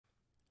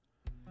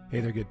Hey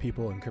there, good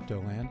people in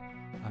crypto land.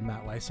 I'm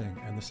Matt Leising,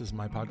 and this is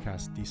my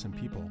podcast, Decent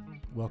People.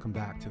 Welcome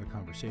back to the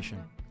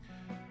conversation.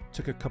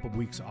 Took a couple of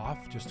weeks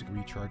off just to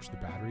recharge the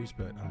batteries,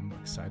 but I'm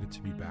excited to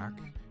be back.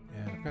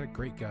 And I've got a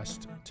great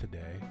guest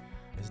today.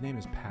 His name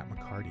is Pat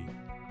McCarty,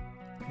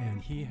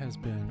 and he has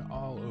been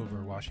all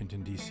over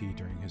Washington, D.C.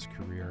 during his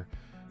career.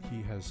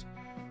 He has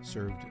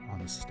served on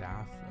the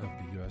staff of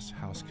the U.S.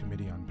 House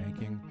Committee on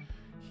Banking.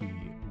 He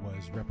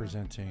was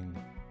representing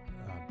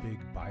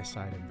big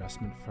buy-side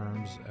investment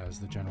firms as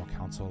the general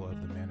counsel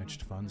of the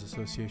Managed Funds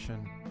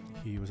Association.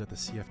 He was at the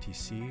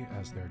CFTC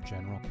as their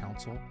general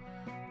counsel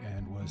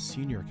and was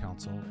senior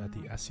counsel at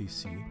the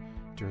SEC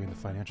during the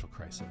financial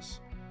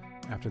crisis.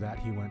 After that,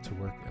 he went to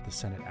work at the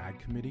Senate Ag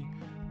Committee,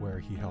 where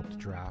he helped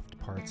draft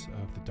parts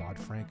of the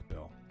Dodd-Frank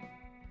bill.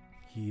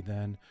 He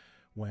then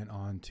went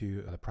on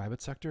to the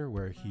private sector,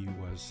 where he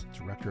was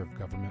director of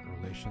government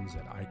relations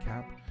at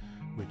ICAP,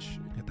 which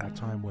at that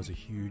time was a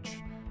huge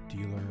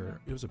dealer.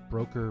 It was a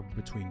broker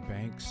between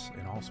banks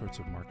and all sorts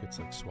of markets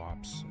like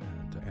swaps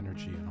and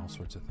energy and all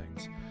sorts of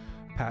things.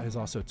 Pat has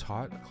also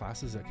taught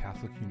classes at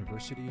Catholic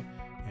University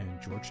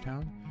and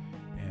Georgetown,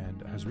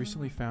 and has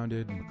recently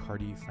founded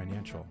McCarty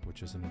Financial,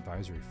 which is an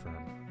advisory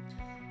firm.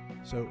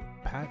 So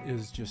Pat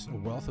is just a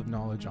wealth of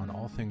knowledge on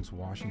all things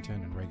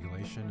Washington and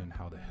regulation and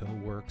how the Hill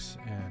works,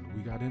 and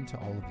we got into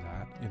all of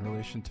that in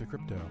relation to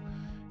crypto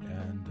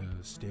and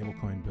the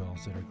stablecoin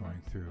bills that are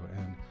going through,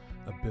 and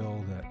a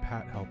bill that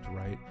Pat helped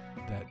write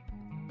that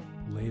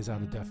lays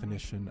out a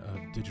definition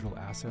of digital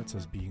assets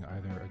as being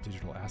either a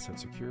digital asset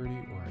security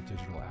or a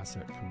digital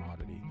asset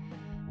commodity.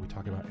 We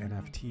talk about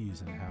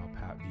NFTs and how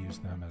Pat views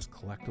them as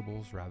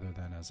collectibles rather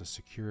than as a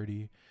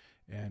security.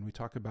 And we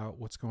talk about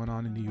what's going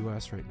on in the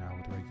U.S. right now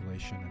with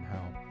regulation and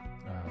how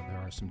there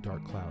are some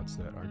dark clouds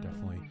that are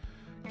definitely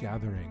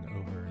gathering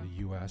over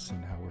the U.S.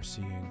 and how we're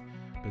seeing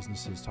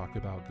businesses talk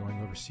about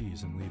going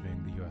overseas and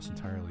leaving the U.S.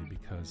 entirely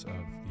because of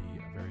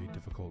the very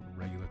difficult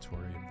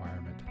regulatory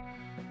environment.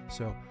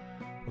 So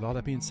with all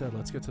that being said,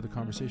 let's get to the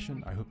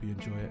conversation. I hope you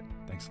enjoy it.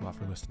 Thanks a lot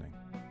for listening.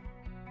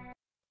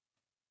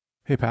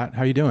 Hey, Pat,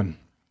 how you doing?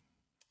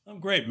 I'm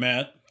great,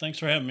 Matt. Thanks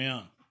for having me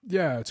on.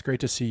 Yeah, it's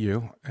great to see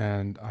you.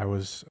 And I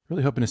was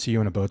really hoping to see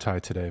you in a bow tie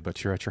today,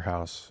 but you're at your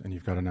house and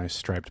you've got a nice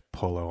striped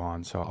polo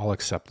on, so I'll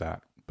accept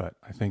that. But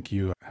I think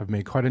you have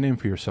made quite a name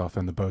for yourself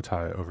in the bow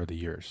tie over the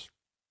years.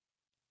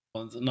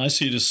 Well, it's nice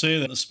of you to say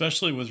that,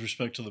 especially with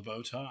respect to the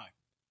bow tie.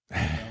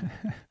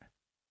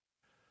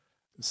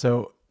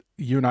 So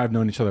you and I have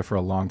known each other for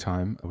a long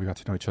time. We got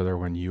to know each other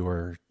when you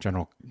were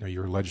you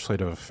were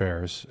legislative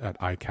affairs at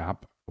ICAP,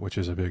 which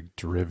is a big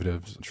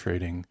derivatives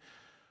trading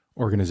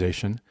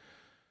organization.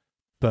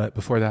 But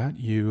before that,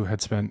 you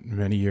had spent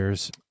many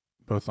years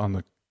both on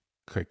the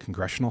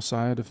congressional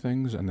side of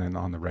things and then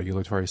on the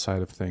regulatory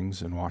side of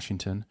things in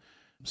Washington.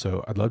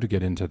 So I'd love to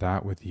get into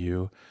that with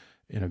you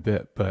in a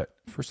bit. But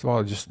first of all,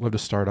 I'd just love to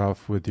start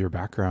off with your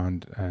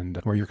background and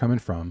where you're coming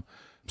from.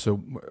 So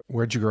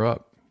where'd you grow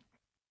up?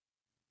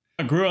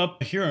 I grew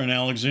up here in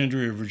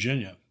Alexandria,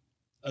 Virginia.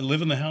 I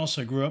live in the house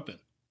I grew up in.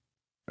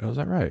 Oh, is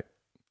that right?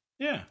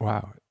 Yeah.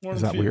 Wow.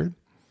 Is that weird?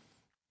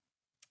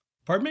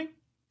 Pardon me?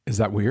 Is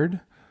that weird?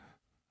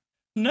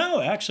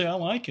 No, actually, I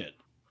like it.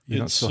 You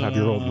don't still have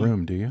your old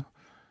room, do you?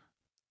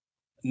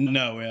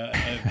 No.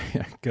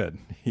 Yeah, good.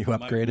 You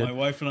upgraded? My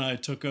wife and I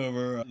took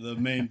over the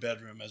main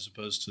bedroom as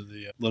opposed to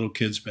the little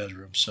kid's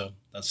bedroom. So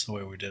that's the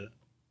way we did it.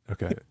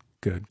 Okay,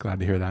 good. Glad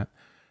to hear that.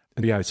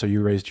 And yeah, so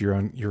you raised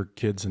your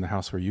kids in the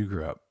house where you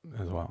grew up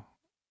as well.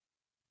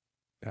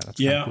 Yeah, that's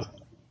cool.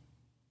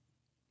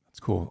 That's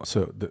cool.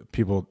 So the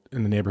people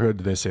in the neighborhood,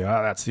 do they say,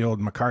 "Oh, that's the old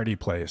McCarty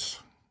place"?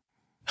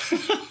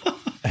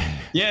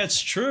 Yeah,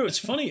 it's true. It's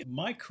funny.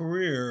 My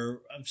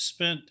career,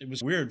 it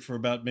was weird, for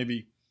about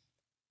maybe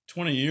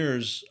 20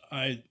 years.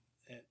 I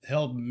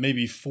held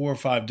maybe 4 or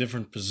 5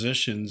 different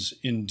positions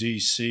in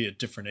D.C. at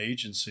different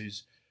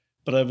agencies,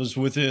 but I was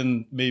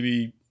within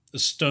maybe a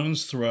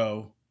stone's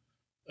throw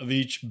of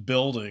each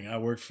building. I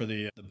worked for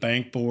the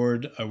bank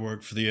board, I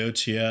worked for the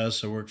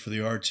OTS, I worked for the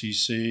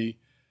RTC,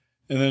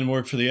 and then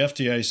worked for the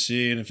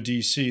FDIC. And if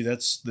D.C.,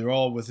 they're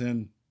all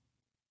within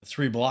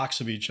 3 blocks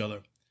of each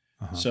other.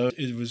 Uh-huh. So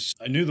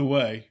I knew the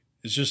way.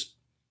 It's just,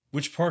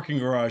 which parking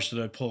garage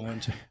did I pull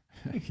into?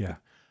 Yeah.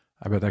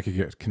 I bet that could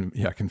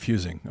get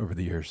confusing over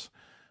the years.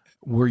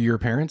 Were your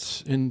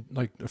parents in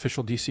like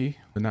official DC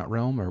in that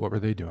realm, or what were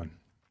they doing?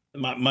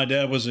 My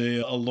dad was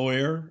a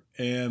lawyer,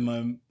 and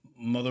my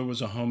mother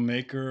was a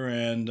homemaker,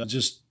 and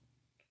just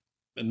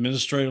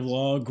administrative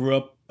law. Grew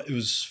up, it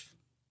was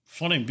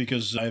funny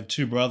because I have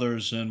 2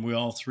 brothers and we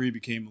all 3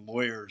 became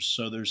lawyers.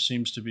 So there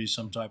seems to be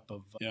some type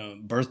of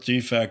birth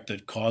defect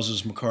that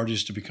causes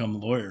McCartys to become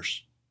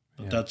lawyers.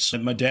 But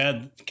my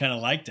dad kind of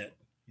liked it.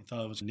 He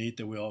thought it was neat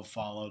that we all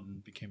followed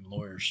and became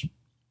lawyers.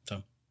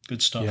 So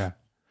good stuff. Yeah.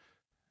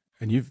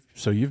 And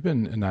you've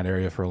been in that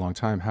area for a long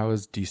time. How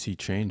has DC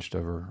changed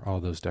over all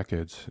those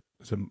decades?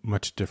 Is it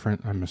much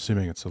different? I'm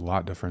assuming it's a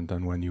lot different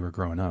than when you were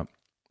growing up.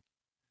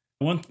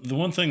 The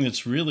one thing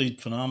that's really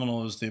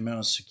phenomenal is the amount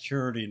of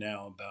security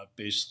now about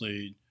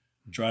basically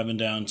driving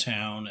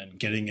downtown and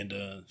getting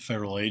into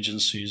federal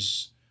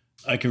agencies.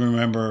 I can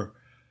remember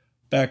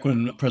back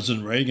when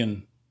President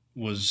Reagan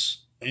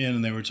was in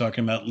and they were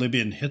talking about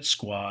Libyan hit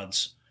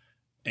squads,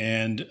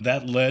 and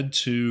that led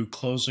to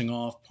closing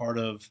off part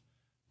of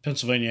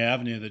Pennsylvania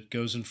Avenue that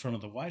goes in front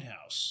of the White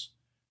House.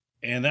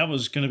 And that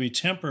was going to be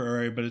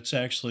temporary, but it's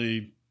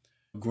actually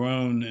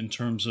grown in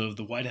terms of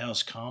the White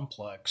House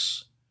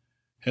complex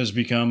has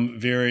become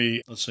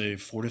very, let's say,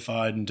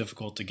 fortified and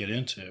difficult to get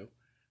into.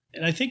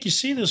 And I think you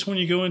see this when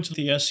you go into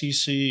the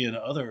SEC and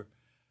other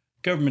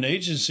government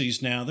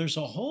agencies now. There's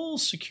a whole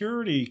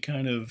security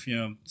kind of,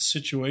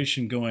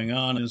 situation going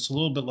on. And it's a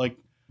little bit like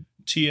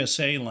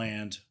TSA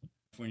land.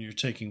 When you're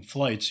taking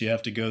flights, you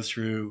have to go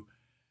through,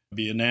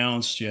 be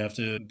announced, you have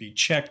to be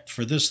checked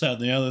for this, that,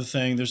 and the other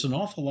thing. There's an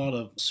awful lot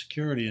of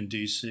security in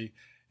DC.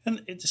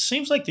 And it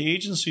seems like the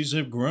agencies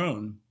have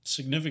grown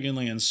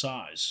significantly in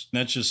size.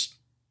 That's just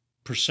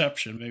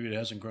perception. Maybe it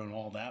hasn't grown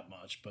all that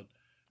much, but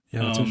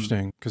yeah, that's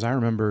interesting, because I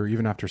remember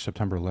even after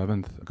September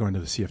 11th, going to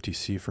the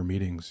CFTC for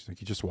meetings, like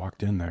you just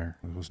walked in there.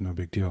 It was no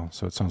big deal.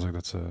 So it sounds like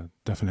that's a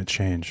definite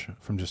change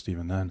from just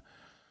even then.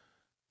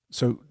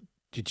 So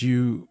did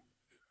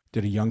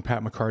a young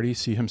Pat McCarty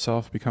see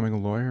himself becoming a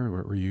lawyer?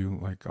 Or were you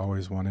like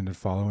always wanting to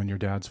follow in your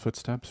dad's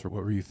footsteps? Or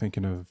what were you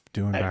thinking of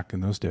doing back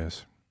in those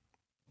days?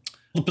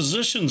 The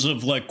positions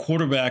of like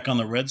quarterback on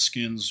the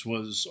Redskins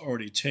was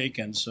already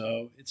taken,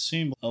 so it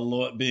seemed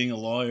being a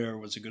lawyer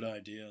was a good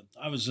idea.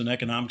 I was an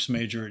economics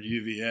major at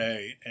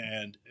UVA,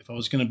 and if I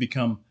was going to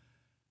become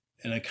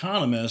an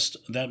economist,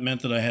 that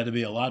meant that I had to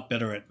be a lot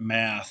better at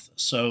math.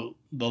 So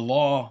the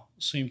law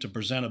seemed to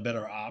present a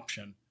better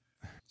option.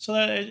 So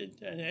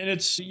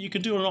you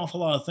can do an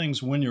awful lot of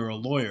things when you're a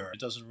lawyer.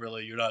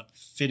 You're not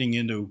fitting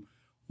into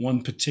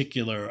one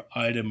particular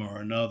item or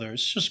another.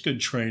 It's just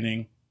good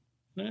training.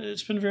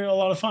 It's been a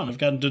lot of fun. I've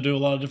gotten to do a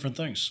lot of different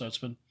things. So it's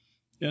been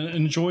an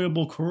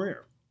enjoyable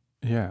career.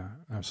 Yeah,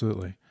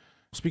 absolutely.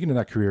 Speaking of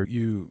that career,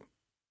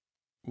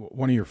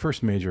 one of your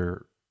first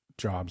major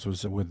jobs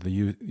was with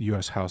the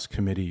U.S. House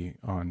Committee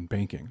on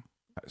Banking.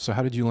 So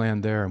how did you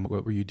land there, and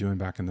what were you doing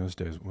back in those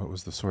days? What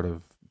was the sort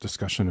of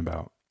discussion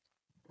about?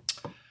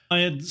 I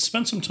had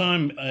spent some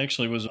time, I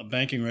actually was a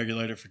banking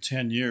regulator for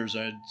 10 years.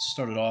 I had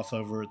started off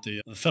over at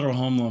the Federal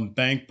Home Loan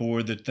Bank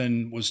Board that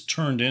then was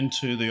turned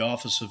into the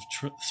Office of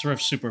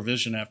Thrift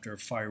Supervision after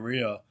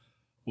FIREA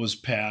was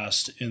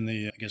passed in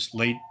the,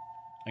 late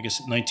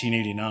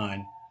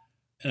 1989.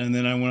 And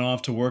then I went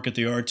off to work at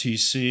the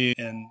RTC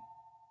and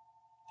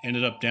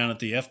ended up down at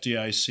the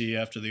FDIC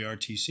after the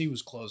RTC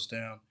was closed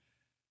down.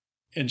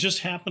 And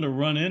just happened to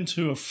run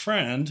into a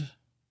friend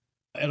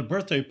at a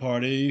birthday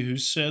party who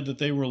said that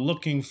they were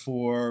looking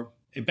for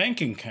a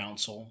banking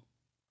counsel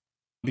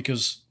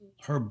because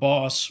her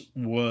boss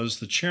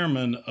was the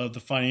chairman of the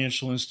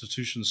Financial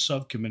Institutions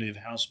Subcommittee of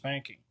House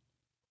Banking.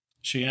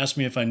 She asked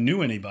me if I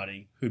knew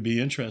anybody who'd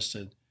be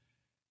interested.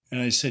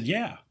 And I said,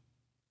 yeah,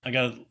 I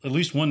got at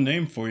least one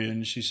name for you.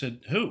 And she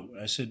said, who?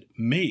 I said,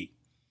 me.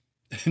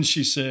 And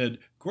she said,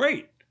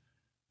 great.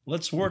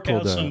 Let's work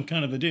out some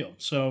kind of a deal.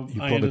 So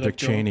you pulled a Dick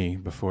Cheney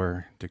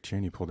before Dick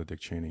Cheney pulled a Dick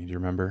Cheney. Do you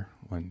remember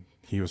when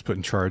he was put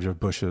in charge of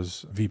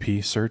Bush's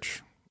VP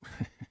search?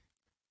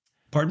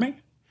 Pardon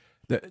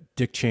me?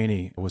 Dick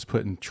Cheney was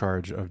put in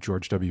charge of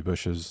George W.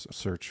 Bush's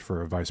search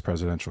for a vice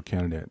presidential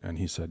candidate, and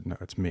he said, no,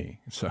 it's me.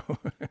 So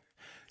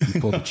he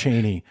pulled a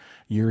Cheney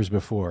years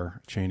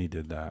before Cheney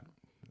did that.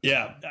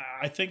 Yeah,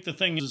 I think the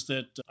thing is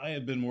that I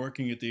had been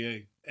working at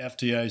the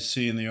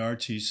FDIC and the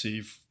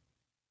RTC for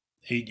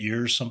 8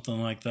 years, something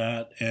like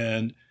that.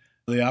 And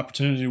the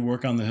opportunity to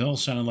work on the Hill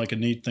sounded like a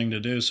neat thing to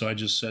do. So I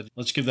just said,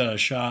 let's give that a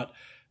shot.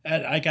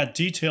 And I got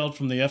detailed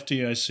from the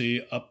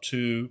FDIC up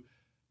to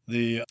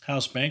the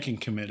House Banking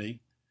Committee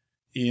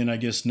in,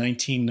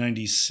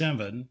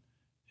 1997.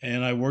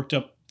 And I worked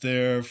up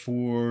there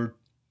for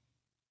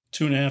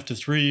 2.5 to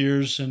 3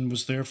 years and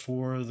was there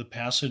for the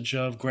passage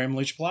of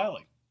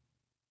Graham-Leach-Bliley,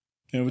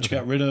 which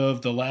got rid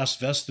of the last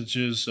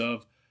vestiges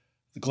of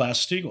the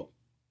Glass-Steagall.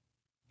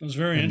 It was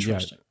very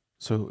interesting. Yeah.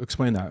 So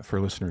explain that for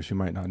listeners who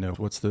might not know.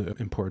 What's the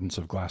importance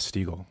of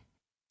Glass-Steagall?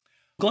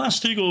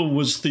 Glass-Steagall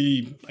was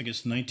the,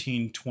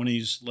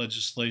 1920s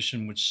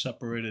legislation which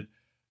separated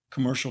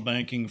commercial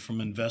banking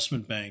from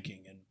investment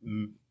banking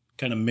and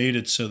kind of made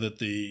it so that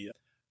the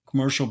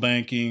commercial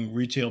banking,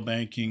 retail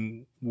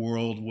banking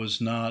world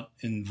was not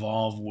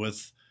involved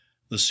with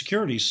the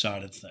securities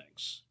side of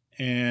things.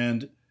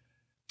 And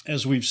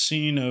as we've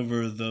seen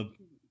over the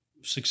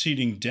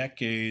succeeding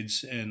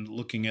decades and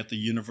looking at the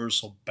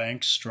universal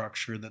bank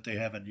structure that they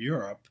have in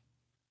Europe,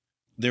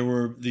 there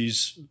were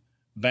these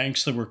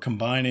banks that were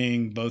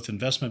combining both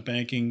investment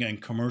banking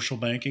and commercial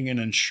banking and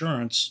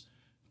insurance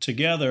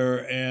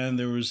together. And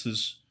there was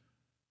this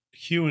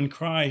hue and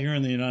cry here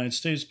in the United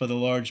States by the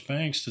large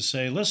banks to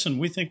say, listen,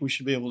 we think we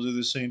should be able to do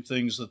the same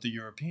things that the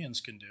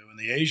Europeans can do and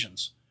the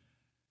Asians.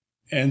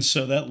 And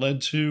so that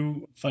led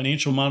to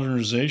financial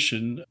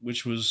modernization,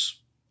 which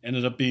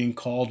ended up being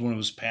called, when it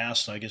was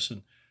passed,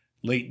 in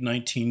late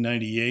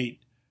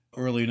 1998,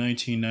 early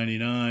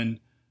 1999,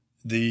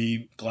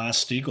 the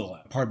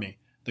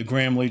the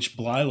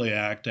Graham-Leach-Bliley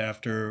Act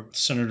after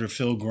Senator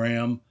Phil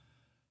Gramm,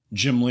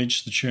 Jim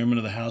Leach, the chairman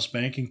of the House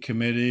Banking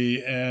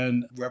Committee,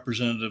 and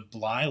Representative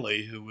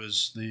Bliley, who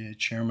was the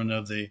chairman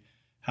of the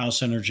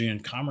House Energy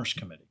and Commerce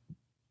Committee.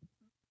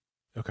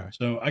 Okay.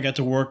 So I got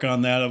to work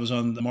on that. I was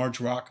on the Marge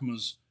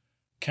Rockema's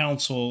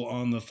counsel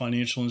on the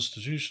Financial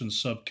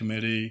Institutions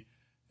Subcommittee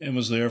and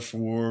was there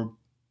for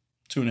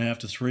 2.5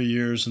 to 3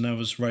 years. And that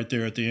was right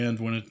there at the end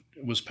when it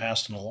was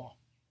passed into law.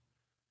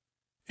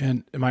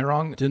 And am I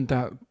wrong? Didn't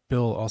that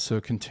bill also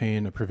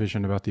contain a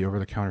provision about the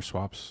over-the-counter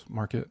swaps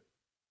market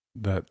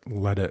that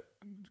let it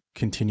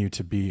continue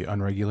to be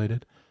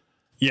unregulated?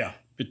 Yeah,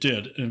 it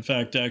did. In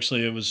fact,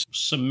 actually, it was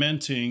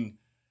cementing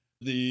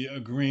the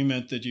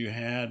agreement that you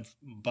had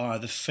by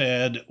the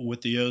Fed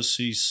with the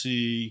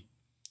OCC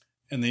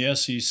and the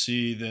SEC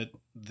that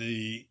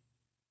the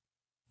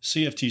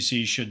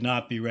CFTC should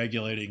not be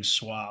regulating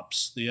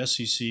swaps. The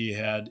SEC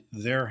had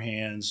their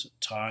hands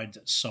tied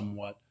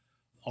somewhat,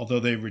 although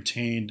they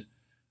retained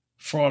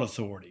fraud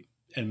authority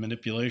and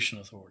manipulation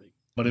authority.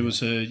 But it was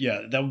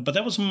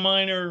that was a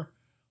minor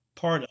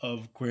part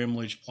of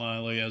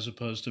Gramm-Leach-Bliley as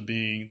opposed to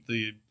being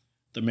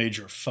the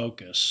major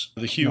focus.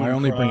 The hue I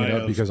only bring it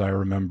up of, because I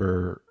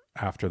remember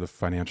after the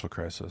financial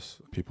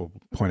crisis, people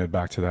pointed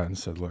back to that and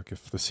said, look,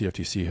 if the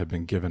CFTC had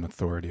been given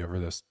authority over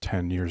this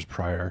 10 years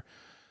prior,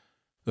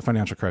 the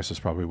financial crisis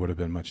probably would have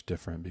been much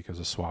different because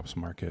the swaps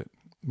market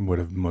would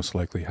have most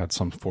likely had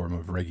some form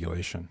of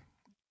regulation.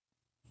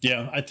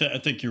 Yeah, I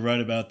think you're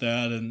right about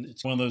that. And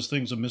it's one of those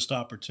things, a missed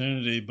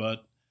opportunity.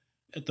 But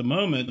at the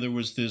moment, there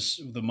was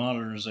the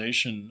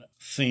modernization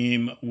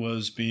theme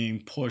was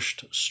being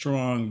pushed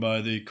strong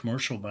by the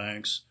commercial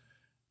banks.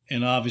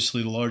 And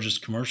obviously, the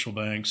largest commercial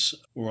banks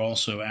were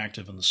also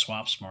active in the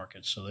swaps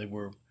market. So they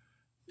were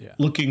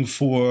looking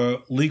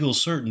for legal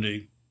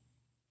certainty.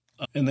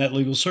 And that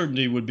legal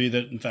certainty would be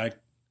that, in fact,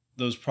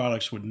 those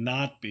products would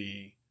not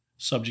be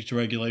subject to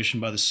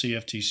regulation by the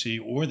CFTC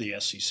or the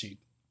SEC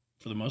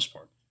for the most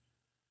part.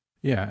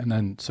 Yeah. And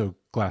then so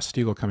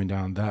Glass-Steagall coming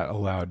down, that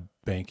allowed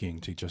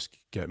banking to just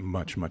get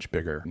much, much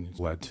bigger and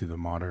led to the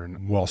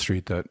modern Wall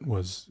Street that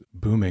was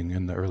booming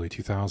in the early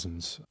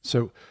 2000s.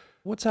 So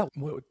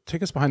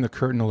take us behind the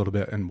curtain a little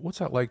bit, and what's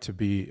that like to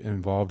be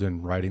involved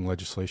in writing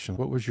legislation?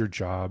 What was your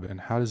job, and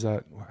how's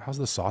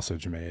the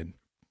sausage made?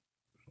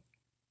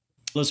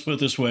 Let's put it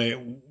this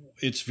way.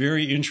 It's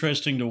very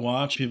interesting to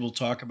watch people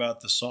talk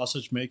about the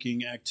sausage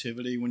making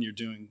activity when you're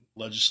doing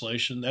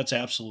legislation. That's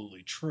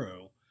absolutely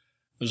true.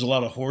 There's a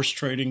lot of horse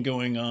trading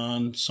going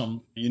on.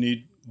 You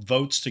need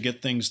votes to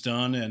get things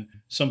done, and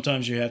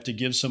sometimes you have to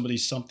give somebody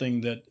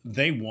something that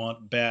they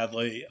want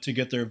badly to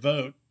get their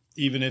vote,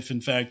 even if,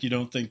 in fact, you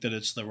don't think that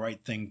it's the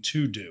right thing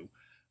to do.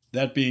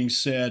 That being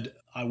said,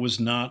 I was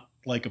not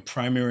like a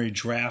primary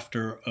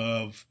drafter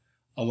of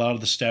a lot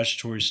of the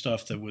statutory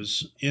stuff that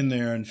was in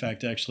there. In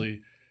fact,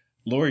 actually,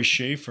 Lori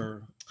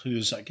Schaefer,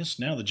 who's, I guess,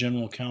 now the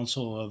general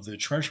counsel of the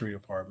Treasury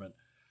Department,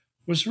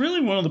 was really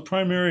one of the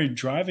primary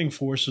driving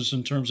forces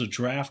in terms of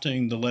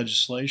drafting the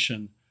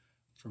legislation,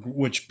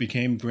 which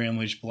became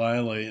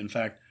Gramm-Leach-Bliley. In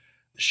fact,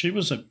 she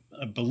was,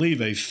 I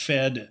believe, a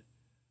Fed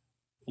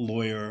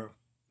lawyer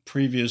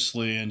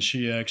previously, and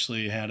she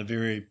actually had a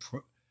very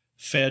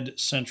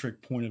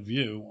Fed-centric point of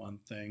view on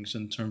things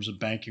in terms of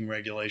banking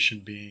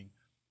regulation being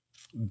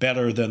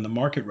better than the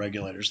market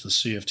regulators, the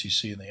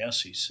CFTC and the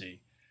SEC.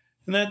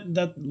 And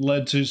that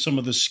led to some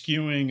of the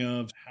skewing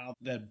of how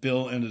that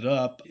bill ended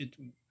up. It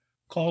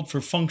called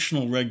for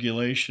functional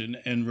regulation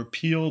and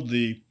repealed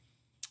the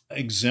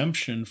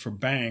exemption for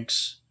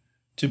banks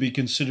to be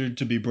considered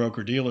to be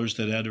broker-dealers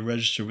that had to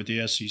register with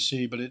the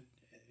SEC. But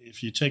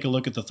if you take a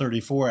look at the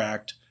 34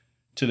 Act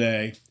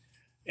today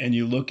and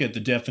you look at the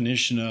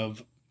definition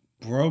of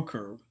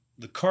broker,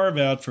 the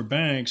carve-out for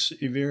banks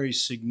is very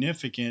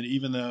significant,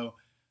 even though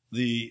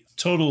the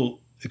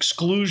total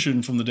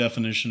exclusion from the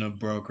definition of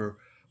broker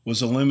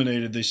was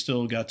eliminated. They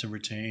still got to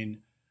retain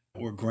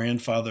or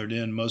grandfathered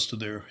in most of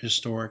their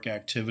historic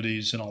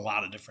activities in a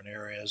lot of different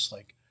areas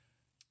like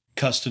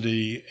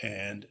custody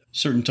and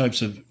certain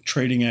types of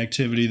trading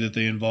activity that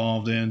they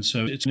involved in.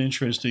 So it's an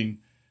interesting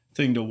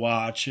thing to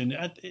watch. And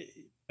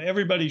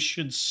everybody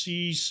should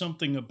see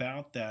something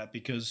about that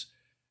because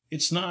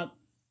it's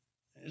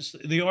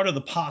the art of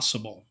the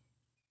possible,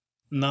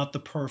 not the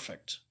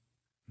perfect.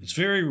 It's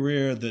very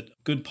rare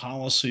that good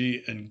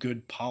policy and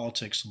good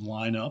politics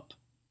line up.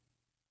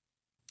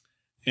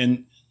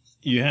 And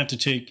you have to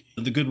take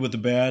the good with the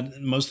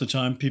bad. Most of the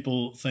time,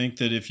 people think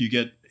that if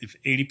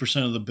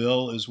 80% of the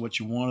bill is what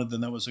you wanted, then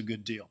that was a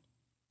good deal.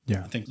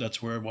 Yeah. I think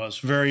that's where it was.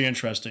 Very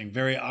interesting,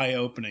 very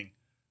eye-opening.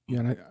 Yeah,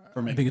 and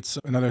I think it's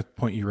another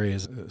point you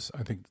raise is,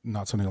 I think,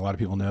 not something a lot of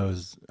people know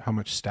is how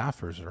much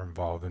staffers are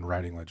involved in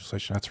writing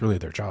legislation. That's really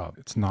their job.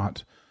 It's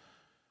not,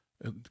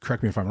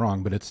 correct me if I'm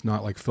wrong, but it's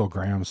not like Phil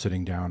Gramm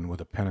sitting down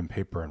with a pen and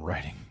paper and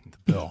writing the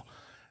bill.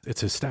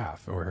 It's his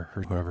staff or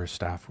whoever's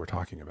staff we're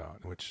talking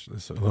about, which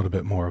is a little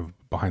bit more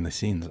of behind the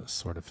scenes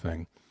sort of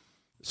thing.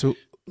 So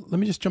let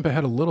me just jump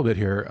ahead a little bit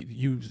here.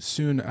 You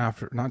soon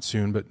after, not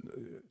soon, but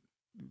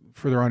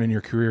further on in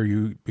your career,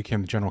 you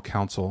became the general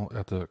counsel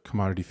at the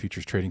Commodity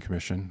Futures Trading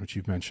Commission, which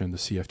you've mentioned, the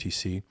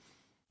CFTC.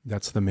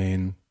 That's the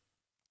main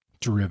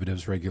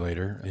derivatives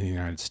regulator in the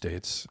United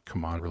States,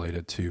 commodity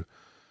related to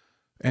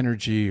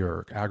energy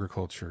or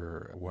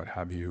agriculture, or what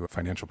have you,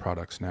 financial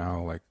products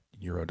now like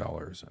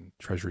Eurodollars and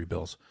treasury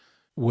bills.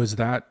 Was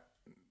that,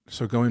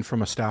 so going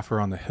from a staffer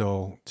on the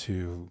Hill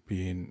to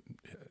being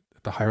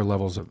at the higher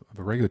levels of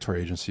a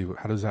regulatory agency,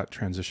 how does that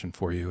transition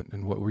for you?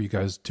 And what were you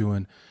guys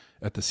doing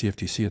at the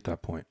CFTC at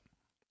that point?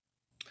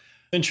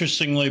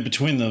 Interestingly,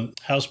 between the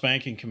House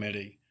Banking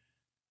Committee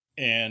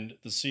and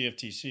the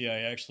CFTC, I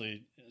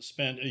actually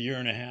spent a year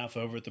and a half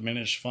over at the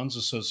Managed Funds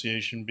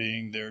Association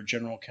being their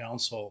general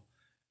counsel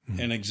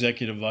and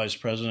executive vice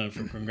president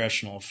for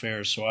congressional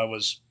affairs. So I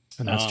was...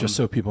 And that's just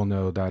so people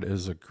know, that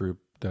is a group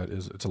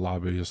it's a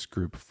lobbyist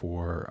group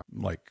for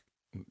like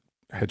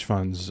hedge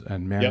funds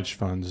and managed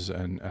funds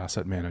and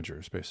asset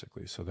managers,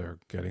 basically. So they're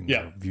getting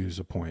their views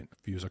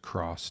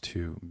across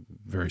to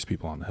various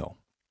people on the Hill.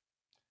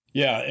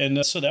 Yeah.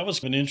 And so that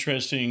was an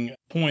interesting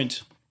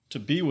point to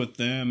be with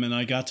them. And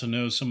I got to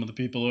know some of the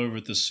people over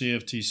at the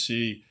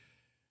CFTC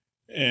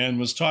and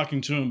was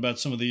talking to them about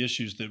some of the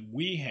issues that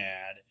we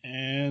had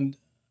and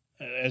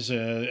as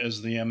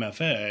the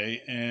MFA,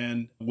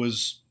 and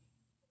was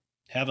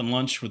having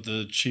lunch with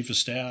the chief of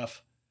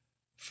staff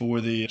for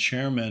the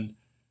chairman.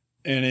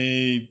 And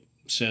he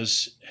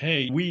says,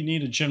 hey, we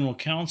need a general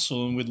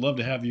counsel and we'd love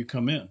to have you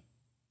come in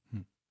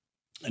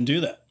and do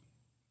that.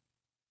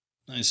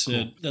 I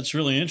said, cool. That's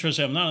really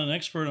interesting. I'm not an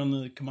expert on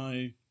the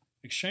Commodity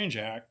Exchange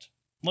Act.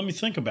 Let me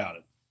think about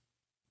it.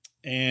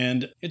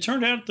 And it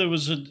turned out it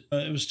was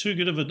too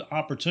good of an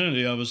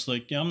opportunity. I was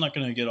like, I'm not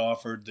going to get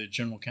offered the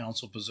general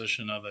counsel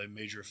position of a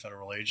major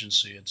federal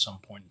agency at some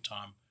point in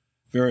time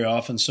very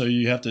often. So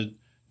you have to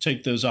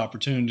take those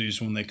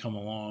opportunities when they come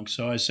along.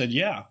 So I said,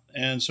 yeah.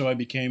 And so I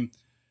became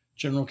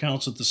general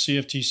counsel at the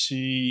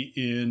CFTC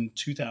in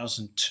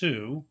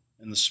 2002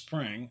 in the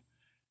spring.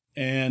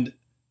 And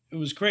it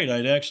was great.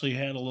 I'd actually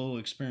had a little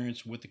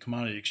experience with the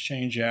Commodity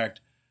Exchange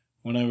Act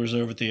when I was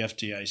over at the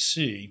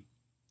FDIC.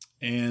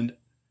 And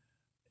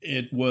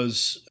it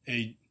was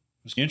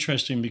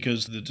interesting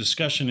because the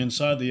discussion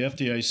inside the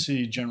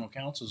FDIC general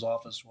counsel's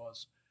office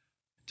was,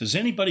 does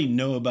anybody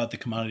know about the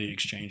Commodity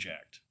Exchange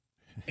Act?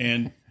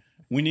 And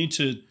we need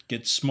to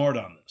get smart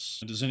on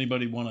this. Does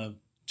anybody want to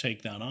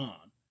take that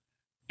on?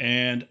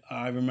 And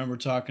I remember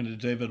talking to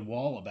David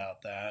Wall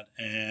about that.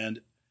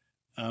 And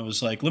I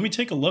was like, let me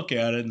take a look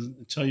at it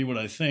and tell you what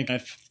I think.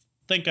 I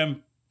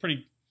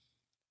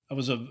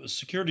was a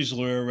securities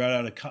lawyer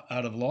right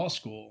out of law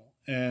school.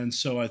 And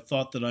so I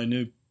thought that I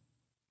knew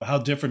how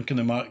different can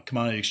the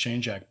Commodity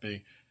Exchange Act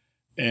be.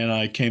 And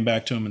I came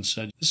back to him and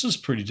said, this is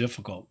pretty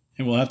difficult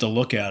and we'll have to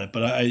look at it.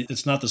 But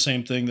it's not the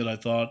same thing that I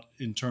thought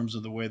in terms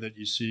of the way that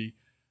you see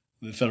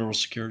the federal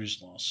securities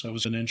laws. So it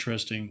was an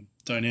interesting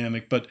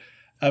dynamic, but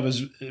I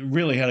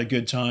really had a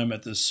good time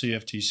at the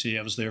CFTC.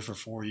 I was there for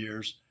 4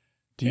 years.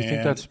 Do you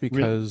think that's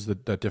because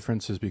that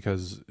difference is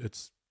because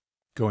it's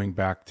going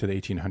back to the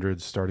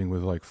 1800s, starting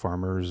with like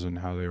farmers and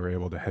how they were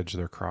able to hedge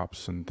their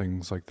crops and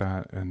things like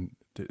that? And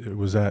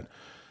was that,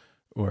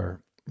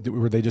 or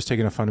were they just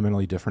taking a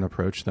fundamentally different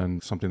approach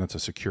than something that's a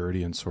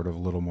security and sort of a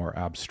little more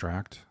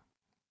abstract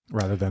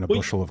rather than a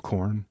bushel of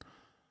corn?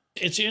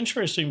 It's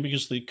interesting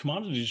because the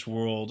commodities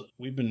world,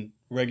 we've been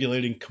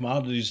regulating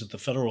commodities at the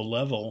federal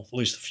level, at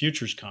least the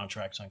futures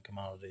contracts on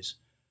commodities,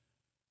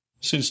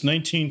 since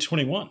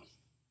 1921.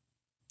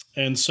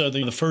 And so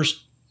the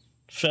first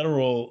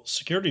federal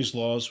securities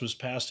laws was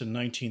passed in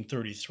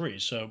 1933.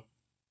 So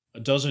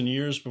a dozen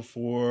years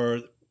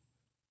before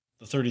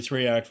the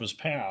 33 Act was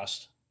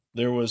passed,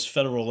 there was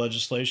federal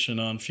legislation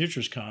on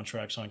futures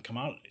contracts on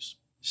commodities.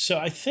 So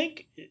I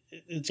think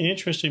it's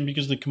interesting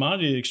because the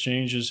commodity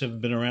exchanges have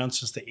been around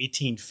since the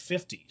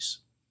 1850s.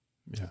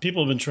 Yeah.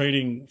 People have been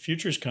trading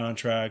futures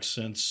contracts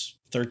since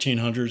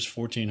 1300s,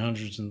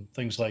 1400s, and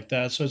things like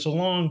that. So it's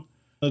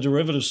the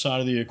derivative side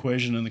of the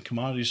equation in the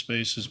commodity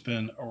space has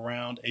been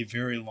around a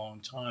very long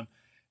time.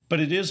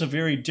 But it is a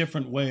very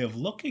different way of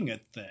looking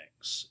at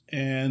things.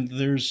 And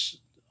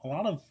there's a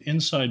lot of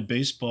inside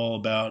baseball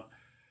about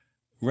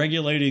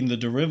regulating the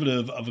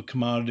derivative of a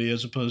commodity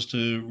as opposed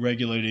to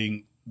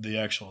regulating the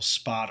actual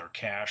spot or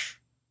cash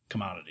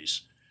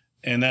commodities.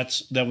 And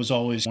that was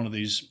always one of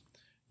these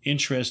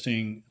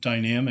interesting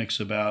dynamics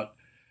about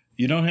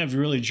you don't have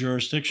really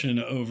jurisdiction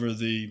over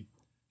the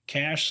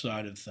cash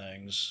side of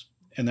things.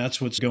 And that's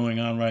what's going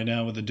on right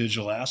now with the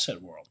digital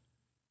asset world.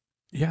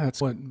 Yeah,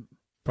 that's what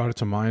brought it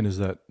to mind, is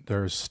that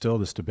there's still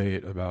this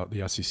debate about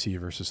the SEC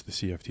versus the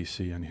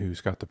CFTC and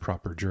who's got the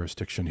proper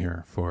jurisdiction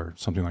here for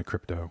something like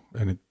crypto.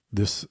 And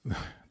this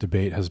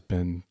debate has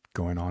been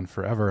going on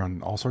forever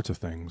on all sorts of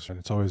things, and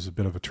it's always a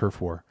bit of a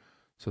turf war.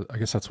 So I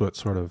guess that's what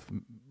sort of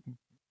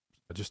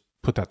just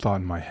put that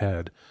thought in my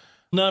head.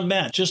 Now,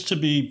 Matt, just to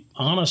be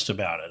honest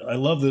about it, I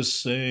love this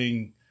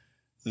saying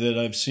that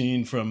I've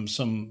seen from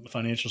some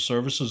financial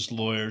services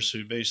lawyers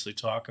who basically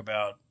talk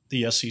about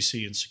the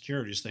SEC and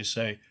securities. They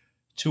say,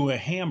 to a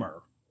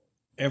hammer,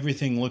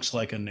 everything looks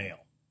like a nail.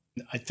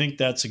 I think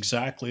that's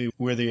exactly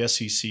where the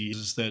SEC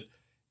is, that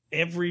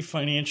every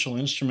financial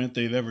instrument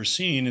they've ever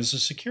seen is a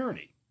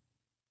security.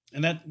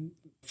 And that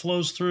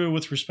flows through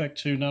with respect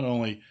to not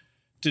only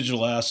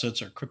digital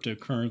assets or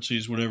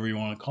cryptocurrencies, whatever you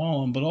want to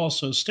call them, but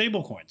also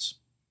stablecoins.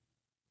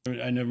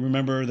 I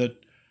remember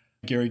that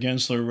Gary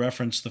Gensler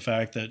referenced the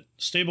fact that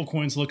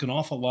stablecoins look an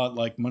awful lot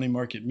like money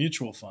market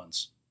mutual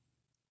funds,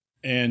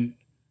 and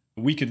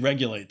we could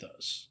regulate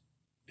those.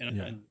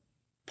 And I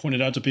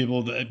pointed out to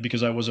people that,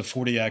 because I was a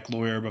 40 Act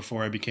lawyer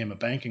before I became a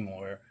banking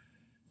lawyer,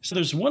 so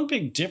there's one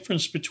big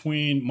difference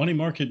between money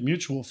market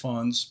mutual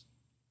funds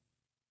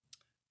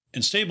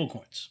and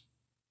stablecoins.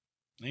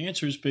 The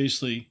answer is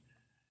basically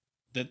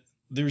that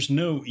there's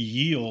no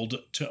yield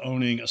to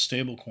owning a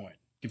stablecoin.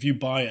 If you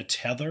buy a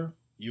tether,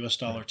 US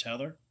dollar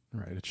tether,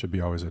 right, it should be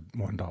always at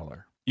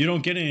 $1. You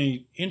don't get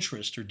any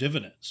interest or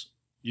dividends.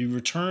 You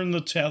return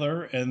the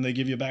tether and they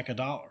give you back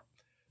 $1.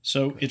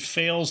 So it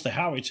fails the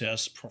Howey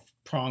test,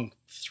 prong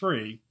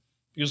 3,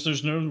 because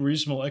there's no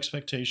reasonable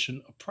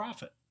expectation of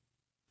profit.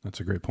 That's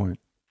a great point.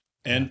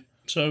 And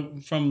so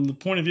from the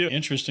point of view,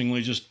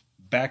 interestingly, just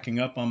backing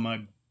up on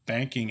my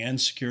banking and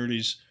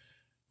securities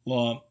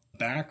law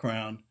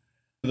background,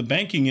 the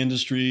banking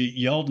industry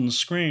yelled and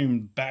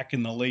screamed back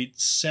in the late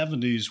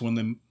 70s when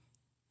the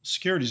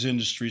securities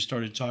industry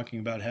started talking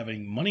about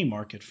having money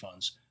market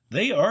funds.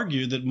 They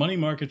argued that money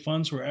market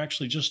funds were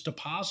actually just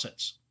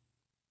deposits.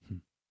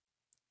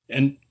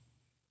 And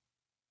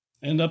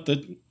end up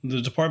that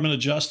the Department of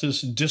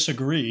Justice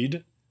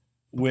disagreed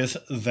with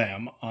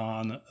them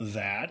on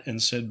that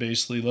and said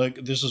basically, look,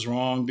 this is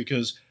wrong,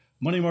 because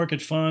money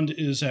market fund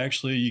is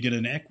actually, you get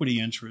an equity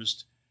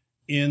interest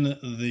in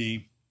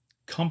the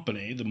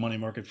company, the money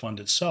market fund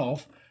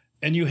itself,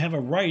 and you have a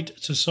right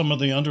to some of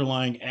the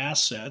underlying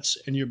assets,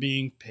 and you're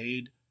being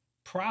paid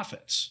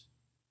profits.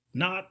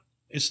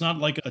 It's not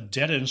like a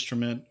debt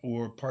instrument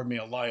or, pardon me,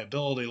 a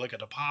liability like a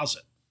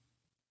deposit.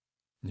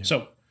 Yeah.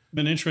 So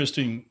an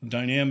interesting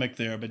dynamic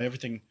there, but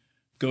everything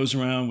goes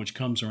around which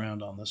comes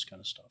around on this kind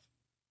of stuff.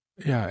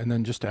 Yeah, and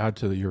then just to add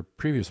to your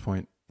previous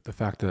point, the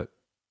fact that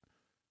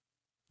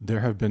there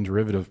have been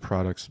derivative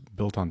products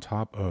built on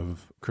top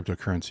of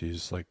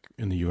cryptocurrencies, like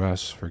in the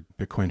US for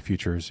Bitcoin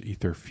futures,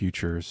 Ether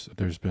futures.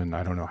 There's been,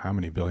 I don't know how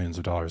many billions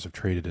of dollars have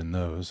traded in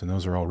those, and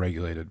those are all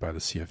regulated by the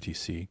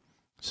CFTC.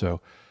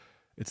 So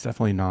it's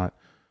definitely not.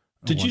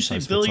 Did you say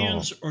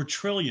billions or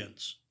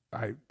trillions?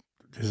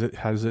 Is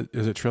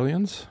it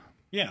trillions?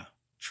 Yeah.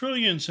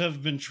 Trillions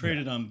have been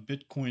traded on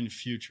Bitcoin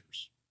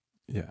futures.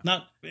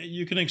 Yeah.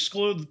 You can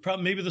exclude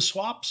maybe the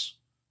swaps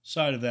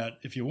side of that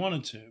if you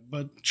wanted to,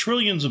 but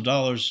trillions of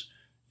dollars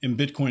in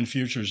Bitcoin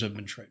futures have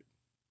been traded.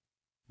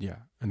 Yeah,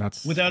 and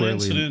that's without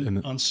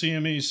incident on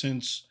CME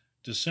since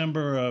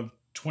December of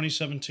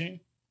 2017.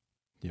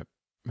 Yep,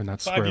 and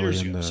that's 5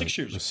 years in ago, the, 6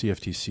 years the ago.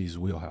 CFTC's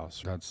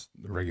wheelhouse. That's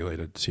the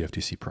regulated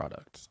CFTC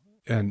product.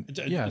 And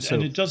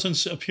and it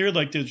doesn't appear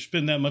like there's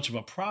been that much of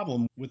a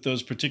problem with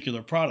those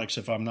particular products,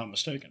 if I'm not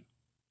mistaken.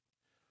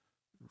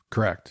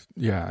 Correct.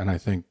 Yeah, and I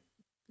think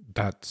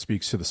that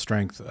speaks to the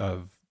strength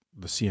of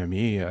the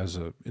CME as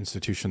an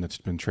institution that's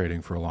been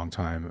trading for a long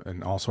time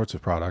in all sorts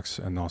of products,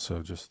 and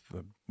also just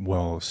the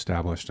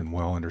well-established and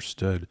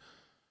well-understood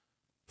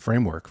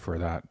framework for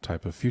that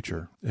type of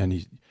future. And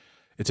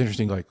it's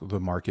interesting, like the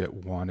market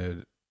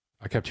wanted,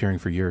 I kept hearing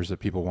for years that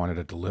people wanted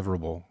a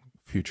deliverable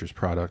futures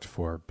product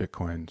for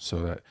Bitcoin so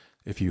that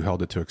if you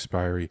held it to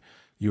expiry,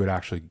 you would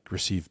actually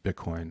receive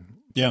Bitcoin.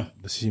 Yeah.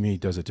 The CME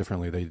does it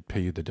differently. They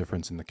pay you the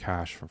difference in the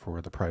cash for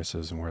where the price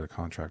is and where the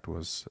contract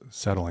was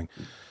settling.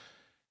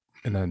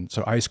 And then,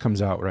 so ICE comes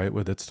out, right,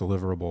 with its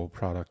deliverable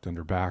product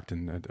underbacked,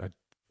 and I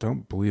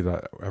don't believe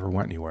that ever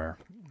went anywhere.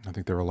 I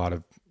think there were a lot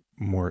of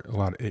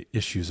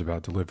issues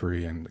about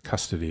delivery and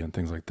custody and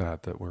things like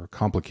that were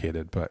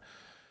complicated. But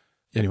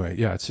anyway,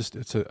 yeah, I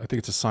think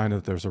it's a sign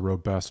that there's a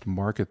robust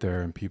market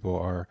there, and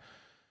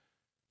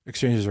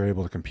exchanges are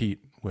able to compete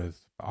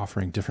with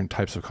offering different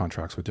types of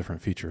contracts with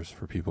different features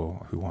for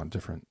people who want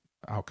different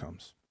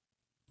outcomes.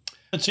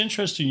 It's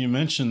interesting you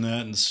mentioned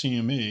that in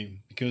CME,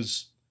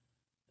 because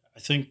I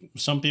think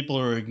some people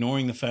are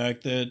ignoring the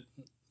fact that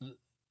the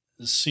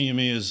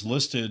CME is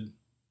listed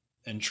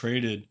and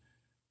traded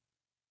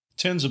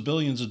tens of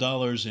billions of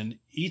dollars in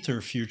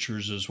Ether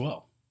futures as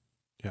well.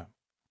 Yeah.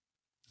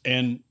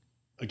 And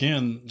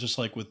again, just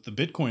like with the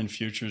Bitcoin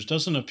futures,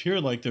 doesn't appear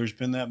like there's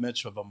been that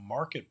much of a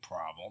market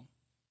problem.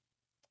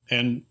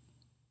 And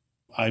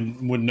I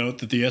would note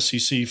that the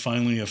SEC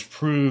finally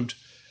approved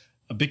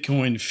a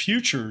Bitcoin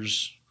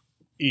futures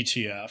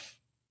ETF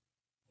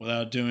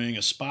without doing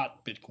a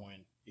spot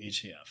Bitcoin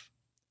ETF.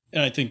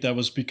 And I think that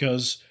was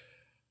because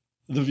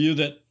the view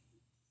that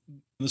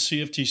the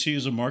CFTC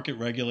is a market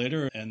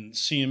regulator and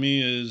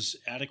CME is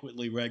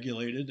adequately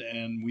regulated,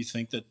 and we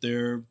think that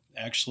they're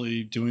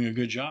actually doing a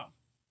good job.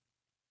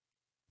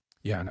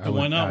 Yeah. And but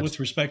why not with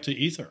respect to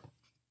Ether?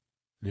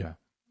 Yeah.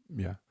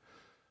 Yeah.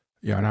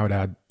 Yeah, and I would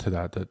add to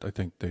that that I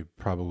think they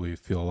probably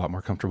feel a lot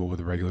more comfortable with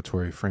the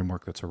regulatory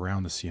framework that's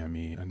around the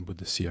CME and with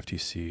the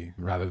CFTC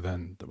rather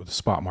than with the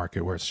spot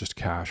market where it's just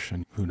cash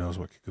and who knows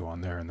what could go on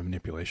there and the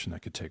manipulation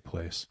that could take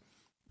place.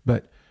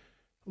 But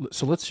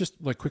so let's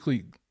just like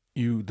quickly,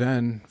 you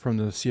then from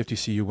the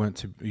CFTC,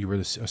 you were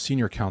a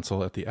senior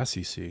counsel at the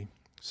SEC.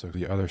 So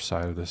the other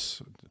side of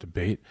this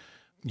debate,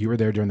 you were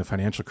there during the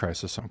financial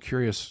crisis. I'm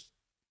curious,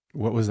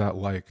 what was that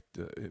like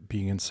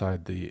being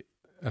inside the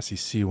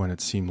SEC when it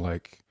seemed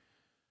like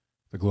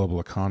the global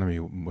economy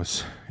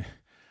was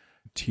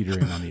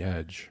teetering on the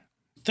edge?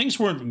 Things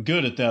weren't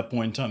good at that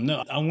point in time.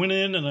 No, I went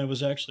in and I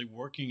was actually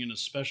working in a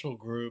special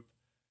group,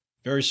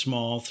 very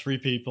small, 3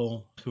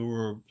 people who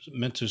were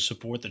meant to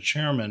support the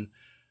chairman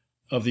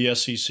of the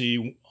SEC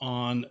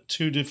on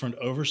 2 different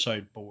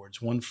oversight boards,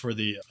 one for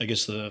the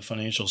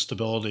Financial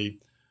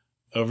Stability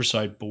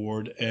Oversight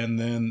Board, and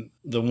then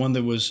the one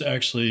that was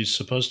actually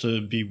supposed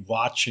to be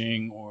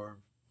watching or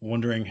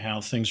wondering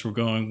how things were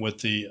going with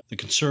the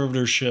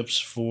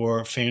conservatorships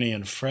for Fannie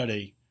and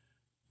Freddie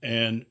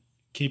and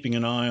keeping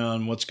an eye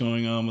on what's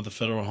going on with the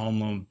Federal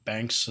Home Loan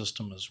Bank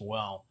system as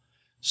well.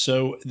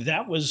 So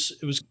it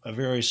was a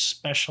very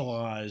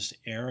specialized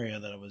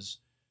area that I was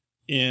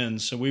in.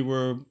 So we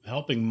were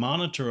helping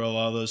monitor a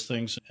lot of those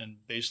things and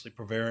basically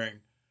preparing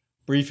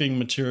briefing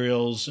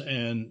materials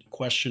and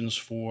questions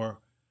for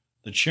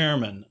the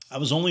chairman. I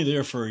was only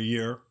there for a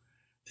year.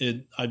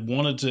 I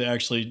wanted to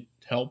actually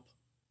help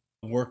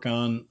work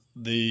on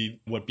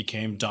what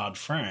became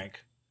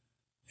Dodd-Frank,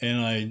 and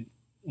I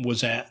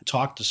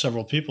talked to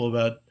several people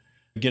about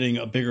getting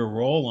a bigger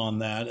role on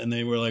that, and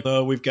they were like,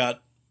 "Oh, we've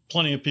got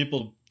plenty of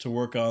people to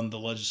work on the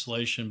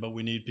legislation, but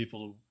we need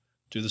people to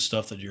do the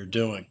stuff that you're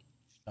doing."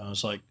 I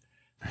was like,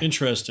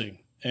 "Interesting."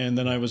 And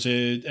then I was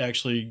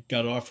actually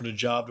got offered a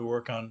job to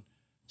work on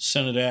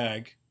Senate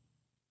Ag,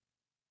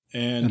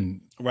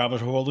 and Robert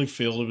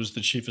Holyfield, who was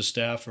the chief of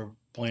staff for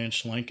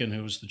Blanche Lincoln,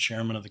 who was the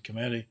chairman of the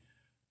committee,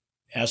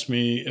 asked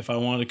me if I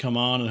wanted to come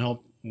on and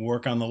help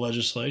work on the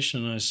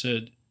legislation. And I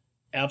said,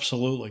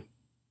 absolutely.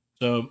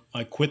 So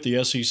I quit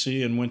the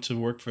SEC and went to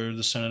work for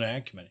the Senate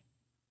Ag Committee.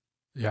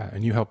 Yeah,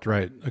 and you helped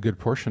write a good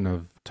portion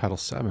of Title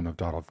VII of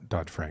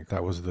Dodd-Frank.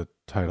 That was the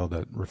title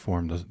that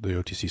reformed the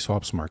OTC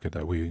swaps market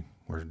that we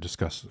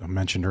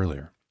mentioned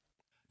earlier.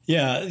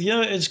 Yeah,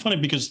 it's funny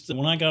because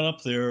when I got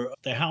up there,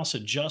 the House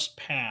had just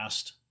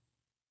passed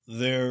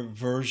their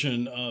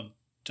version of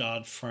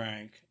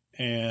Dodd-Frank,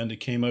 and it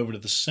came over to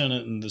the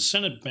Senate, and the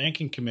Senate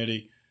Banking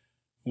Committee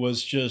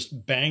was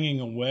just banging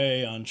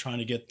away on trying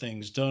to get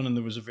things done. And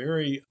there was a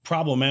very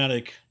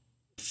problematic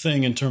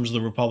thing in terms of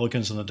the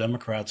Republicans and the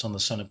Democrats on the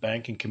Senate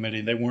Banking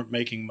Committee. They weren't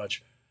making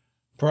much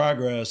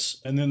progress.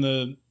 And then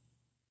the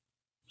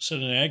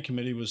Senate Ag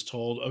Committee was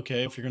told,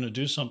 okay, if you're going to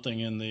do something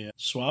in the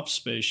swap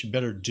space, you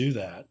better do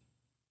that.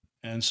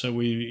 And so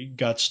we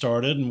got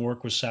started and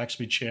worked with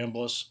Saxby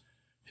Chambliss,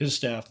 his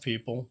staff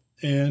people,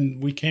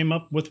 and we came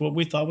up with what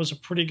we thought was a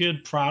pretty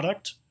good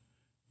product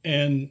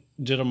and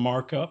did a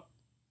markup.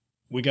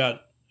 We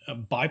got a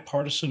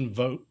bipartisan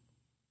vote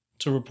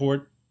to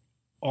report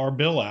our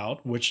bill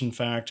out, which in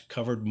fact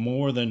covered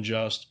more than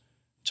just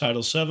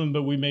Title VII,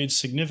 but we made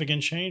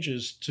significant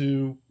changes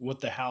to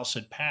what the House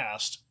had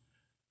passed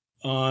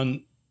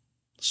on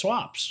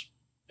swaps.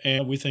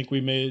 And we think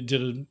we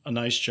did a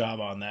nice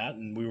job on that,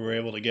 and we were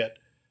able to get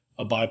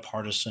a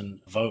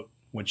bipartisan vote,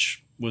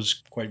 which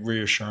was quite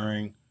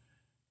reassuring,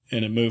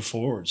 and it moved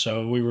forward.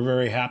 So we were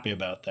very happy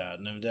about that.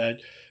 And that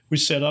we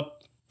set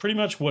up pretty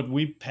much what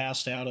we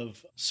passed out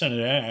of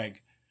Senate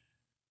Ag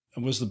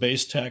was the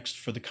base text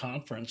for the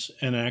conference,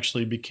 and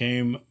actually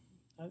became,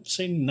 I'd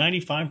say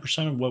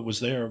 95% of what was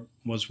there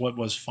was what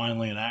was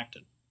finally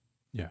enacted.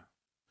 Yeah.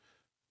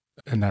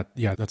 And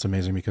that's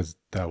amazing because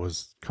that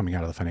was coming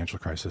out of the financial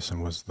crisis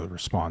and was the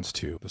response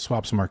to the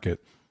swaps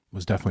market.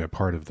 Was definitely a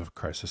part of the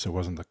crisis. It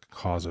wasn't the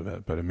cause of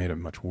it, but it made it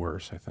much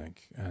worse, I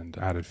think, and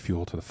added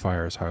fuel to the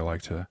fire is how I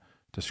like to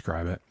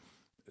describe it.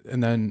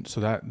 And then, so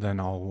that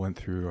then all went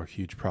through a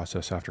huge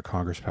process after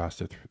Congress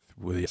passed it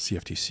with the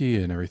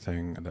CFTC and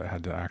everything that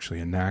had to actually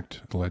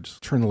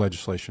turn the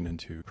legislation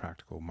into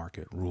practical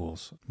market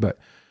rules. But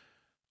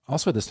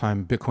also at this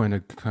time, Bitcoin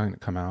had kind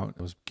of come out.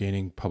 It was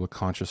gaining public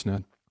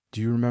consciousness.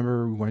 Do you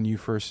remember when you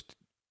first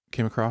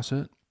came across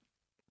it?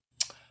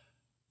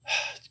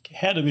 It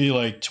had to be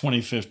like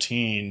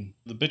 2015.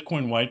 The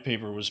Bitcoin white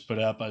paper was put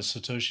out by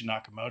Satoshi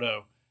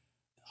Nakamoto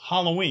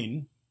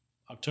Halloween,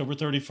 October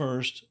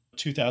 31st,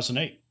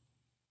 2008.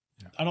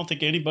 Yeah. I don't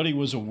think anybody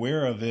was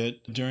aware of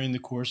it during the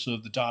course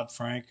of the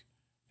Dodd-Frank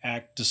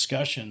Act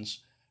discussions,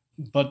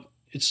 but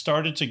it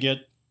started to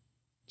get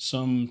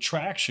some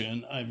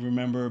traction. I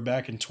remember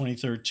back in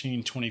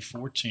 2013,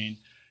 2014,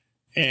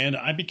 and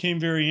I became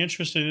very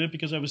interested in it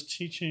because I was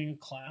teaching a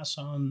class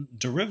on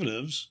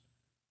derivatives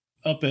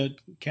up at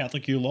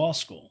Catholic U Law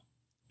School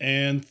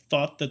and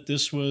thought that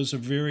this was a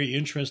very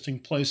interesting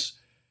place.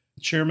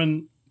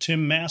 Chairman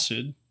Tim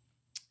Massad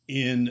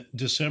in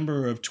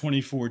December of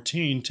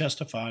 2014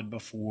 testified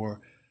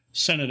before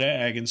Senate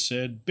Ag and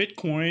said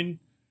Bitcoin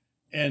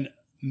and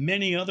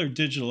many other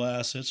digital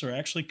assets are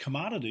actually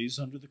commodities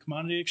under the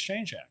Commodity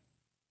Exchange Act.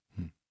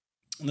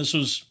 And this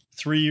was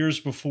 3 years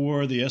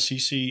before the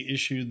SEC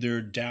issued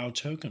their Dow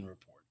token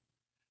report.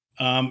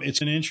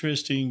 It's an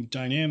interesting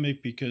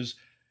dynamic because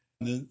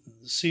the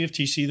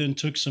CFTC then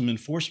took some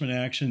enforcement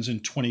actions in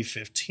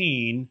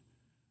 2015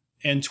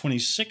 and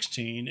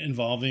 2016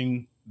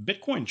 involving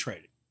Bitcoin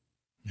trading.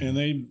 And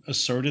they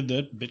asserted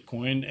that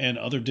Bitcoin and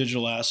other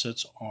digital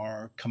assets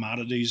are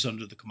commodities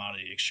under the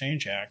Commodity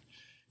Exchange Act.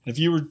 And if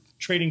you were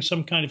trading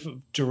some kind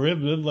of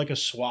derivative, like a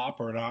swap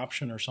or an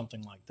option or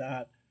something like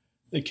that,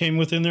 they came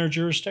within their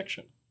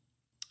jurisdiction.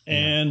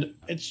 And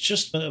it's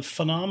just a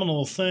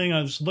phenomenal thing.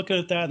 I was looking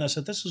at that and I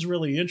said, this is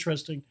really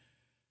interesting.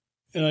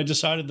 And I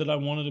decided that I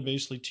wanted to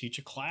basically teach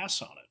a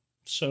class on it.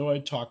 So I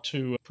talked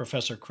to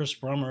Professor Chris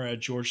Brummer at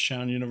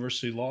Georgetown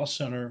University Law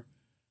Center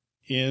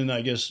in,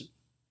 I guess,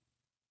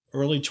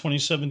 early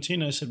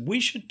 2017. I said, we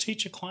should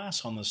teach a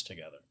class on this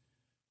together.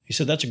 He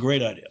said, that's a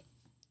great idea.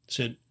 He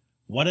said,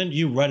 why don't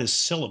you write a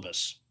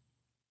syllabus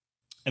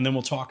and then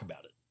we'll talk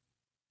about it.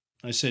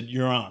 I said,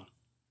 you're on.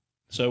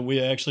 So we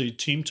actually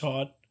team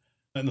taught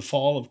in the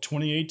fall of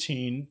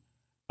 2018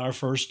 our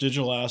first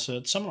digital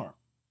asset seminar.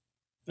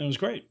 And it was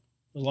great.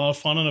 It was a lot of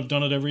fun, and I've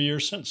done it every year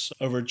since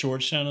over at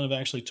Georgetown, and I've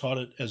actually taught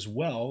it as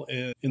well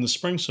in the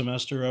spring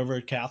semester over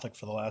at Catholic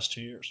for the last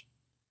 2 years.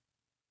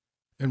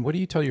 And what do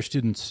you tell your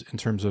students in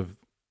terms of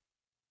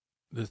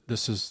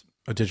this is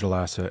a digital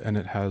asset and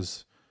it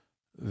has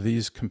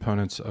these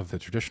components of the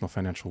traditional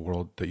financial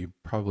world that you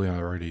probably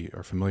already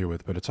are familiar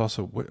with, but it's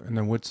also, and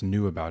then what's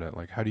new about it?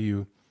 Like,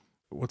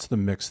 what's the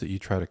mix that you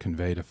try to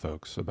convey to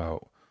folks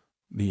about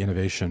the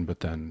innovation,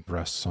 but then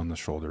rests on the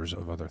shoulders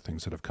of other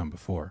things that have come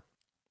before?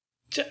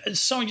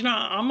 So,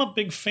 I'm a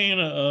big fan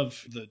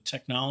of the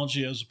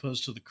technology as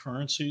opposed to the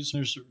currencies.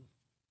 There's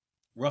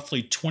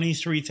roughly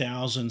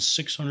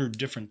 23,600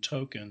 different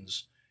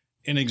tokens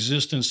in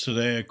existence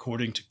today,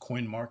 according to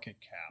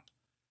CoinMarketCap.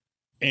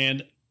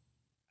 And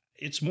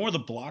it's more the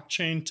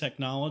blockchain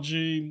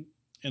technology,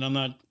 and I'm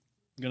not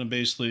going to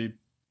basically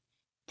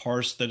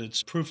parse that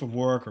it's proof of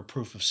work or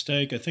proof of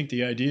stake. I think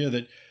the idea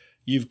that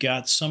you've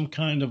got some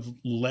kind of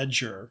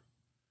ledger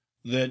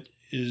that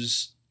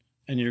is,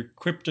 and you're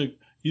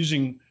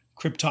using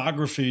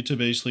cryptography to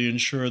basically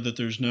ensure that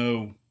there's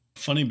no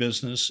funny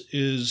business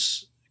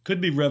could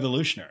be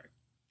revolutionary.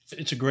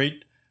 It's a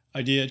great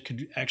idea. It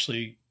could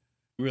actually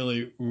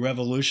really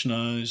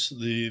revolutionize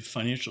the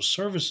financial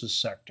services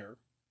sector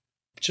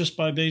just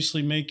by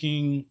basically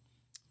making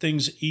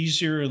things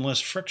easier and less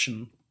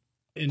friction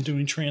in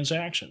doing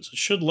transactions. It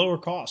should lower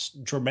costs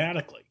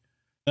dramatically.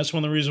 That's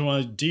one of the reasons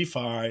why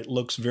DeFi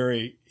looks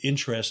very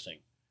interesting.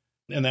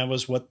 And that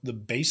was what the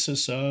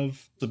basis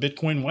of the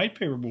Bitcoin white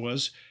paper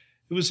was.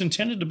 It was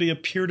intended to be a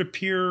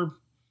peer-to-peer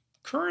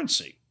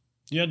currency.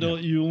 You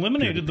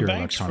eliminated the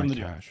banks from the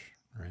cash,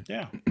 right?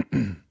 Yeah.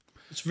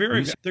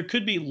 It's there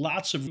could be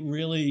lots of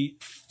really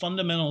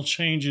fundamental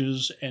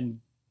changes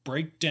and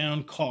break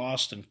down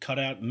cost and cut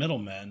out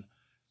middlemen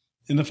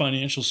in the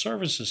financial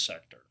services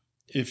sector.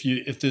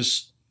 If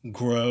this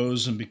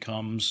grows and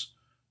becomes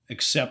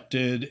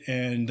accepted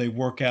and they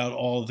work out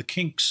all of the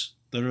kinks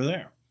that are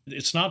there.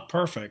 It's not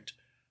perfect,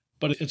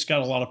 but it's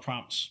got a lot of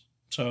promise.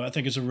 So I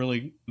think it's a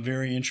really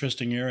very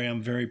interesting area.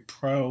 I'm very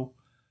pro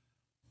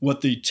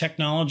what the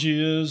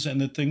technology is and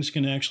that things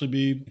can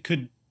actually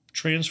could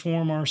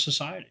transform our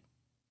society.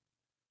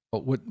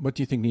 Well, what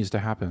do you think needs to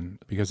happen?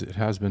 Because it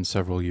has been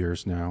several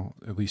years now,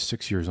 at least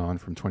 6 years on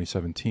from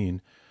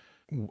 2017.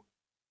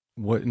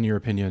 What, in your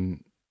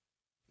opinion,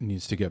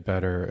 needs to get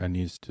better and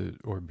needs to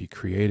or be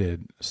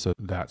created so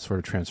that sort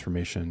of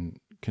transformation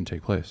can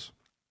take place?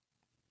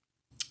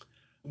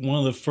 One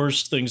of the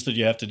first things that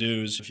you have to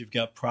do is if you've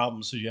got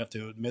problems, you have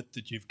to admit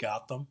that you've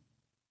got them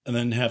and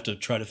then have to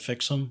try to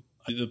fix them.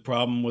 The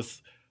problem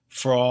with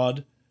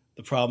fraud,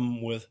 the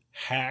problem with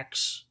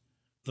hacks,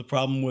 the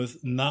problem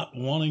with not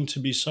wanting to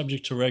be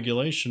subject to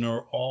regulation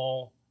are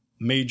all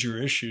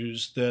major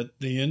issues that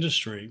the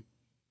industry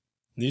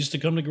needs to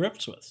come to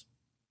grips with.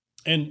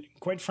 And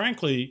quite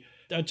frankly,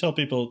 I tell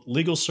people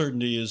legal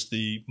certainty is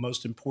the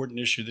most important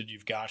issue that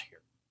you've got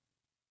here.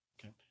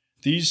 Okay.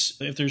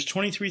 If there's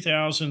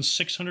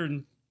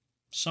 23,600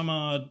 some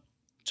odd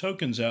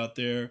tokens out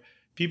there,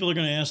 people are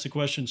going to ask the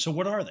question, so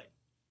what are they?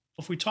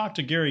 If we talk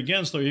to Gary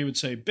Gensler, he would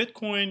say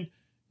Bitcoin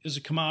is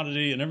a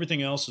commodity and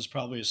everything else is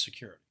probably a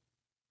security.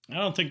 I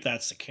don't think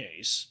that's the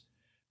case.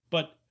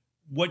 But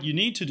what you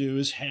need to do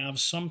is have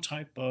some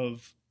type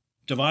of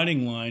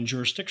dividing line,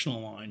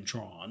 jurisdictional line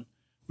drawn,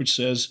 which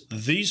says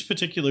these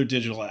particular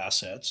digital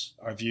assets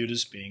are viewed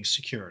as being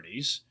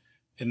securities,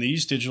 and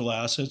these digital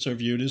assets are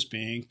viewed as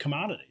being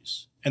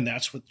commodities. And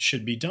that's what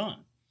should be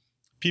done.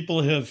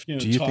 People have, Do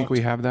you think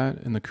we have that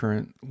in the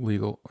current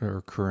legal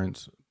or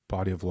current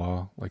body of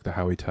law, like the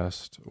Howey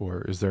test?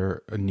 Or is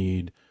there a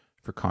need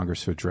for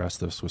Congress to address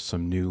this with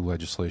some new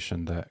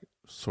legislation that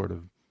sort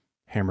of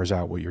hammers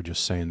out what you're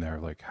just saying there?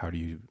 Like, how do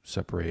you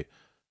separate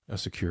a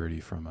security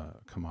from a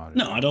commodity?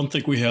 No, I don't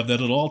think we have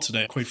that at all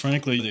today. Quite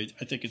frankly,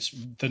 I think it's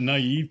the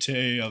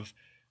naivete of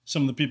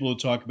some of the people who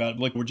talk about,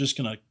 like, we're just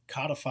going to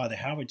codify the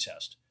Howey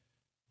test.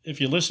 If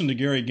you listen to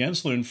Gary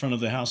Gensler in front of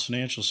the House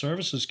Financial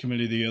Services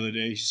Committee the other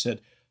day, he said,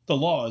 the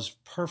law is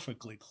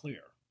perfectly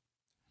clear.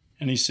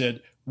 And he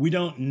said, we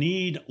don't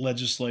need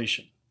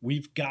legislation.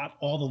 We've got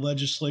all the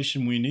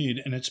legislation we need.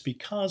 And it's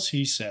because,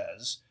 he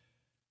says,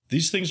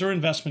 these things are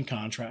investment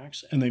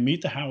contracts and they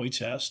meet the Howey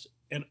test,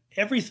 and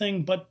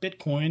everything but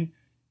Bitcoin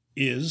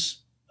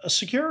is a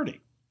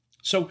security.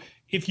 So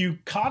if you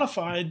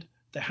codified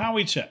the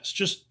Howey test,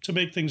 just to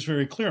make things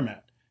very clear,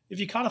 Matt, if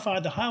you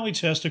codified the Howey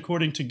test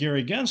according to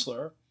Gary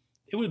Gensler,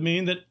 it would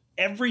mean that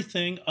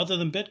everything other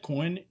than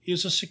Bitcoin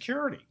is a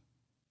security.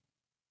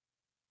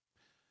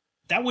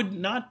 That would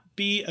not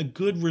be a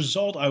good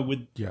result, I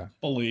would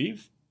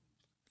believe.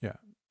 Yeah,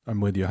 I'm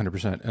with you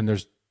 100%. And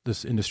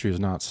this industry is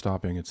not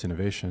stopping its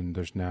innovation.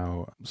 There's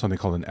now something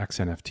called an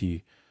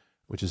XNFT,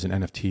 which is an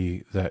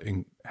NFT that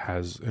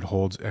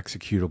holds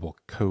executable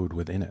code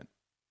within it.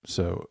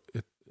 So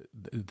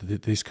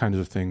these kinds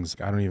of things,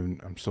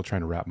 I'm still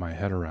trying to wrap my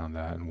head around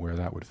that and where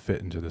that would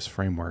fit into this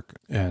framework.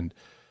 And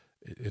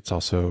it's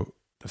also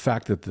the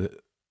fact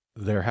that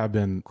there have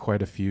been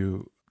quite a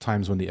few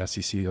times when the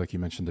SEC, like you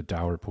mentioned, the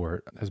Dow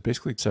report, has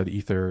basically said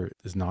Ether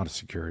is not a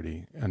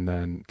security. And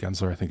then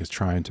Gensler, I think, is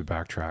trying to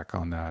backtrack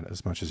on that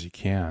as much as he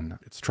can.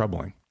 It's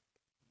troubling.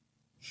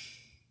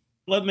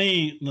 Let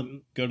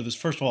me go to this.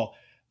 First of all,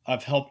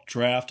 I've helped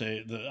draft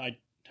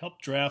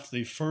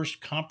the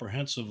first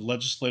comprehensive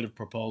legislative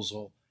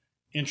proposal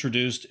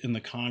introduced in the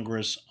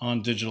Congress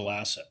on digital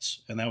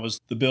assets. And that was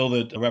the bill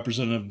that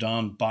Representative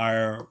Don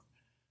Beyer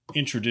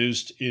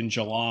introduced in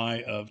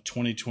July of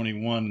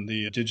 2021,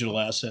 the Digital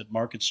Asset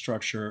Market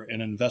Structure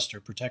and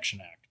Investor Protection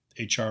Act,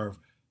 HR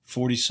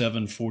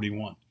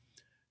 4741.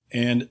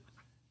 And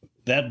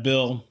that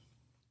bill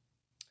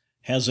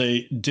has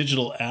a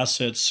digital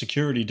asset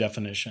security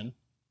definition,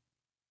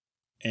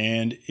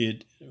 and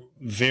it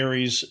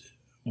varies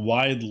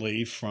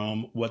widely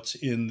from what's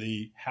in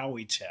the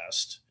Howey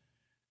test.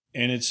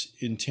 And it's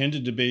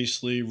intended to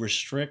basically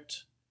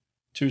restrict,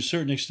 to a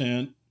certain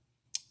extent,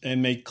 and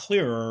make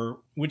clearer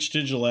which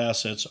digital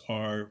assets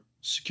are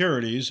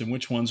securities and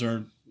which ones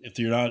are, if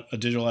you're not a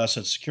digital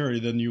asset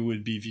security, then you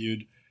would be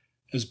viewed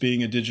as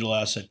being a digital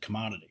asset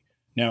commodity.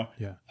 Now,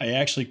 I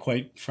actually,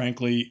 quite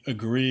frankly,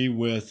 agree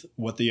with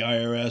what the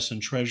IRS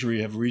and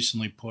Treasury have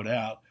recently put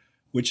out,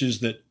 which is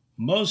that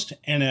most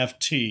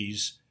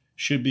NFTs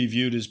should be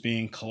viewed as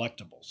being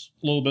collectibles,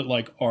 a little bit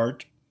like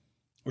art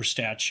or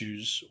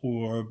statues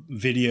or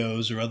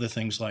videos or other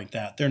things like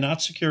that. They're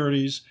not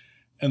securities,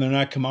 and they're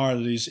not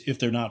commodities if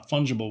they're not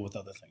fungible with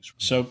other things.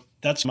 So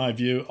that's my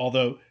view,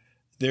 although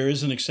there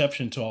is an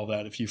exception to all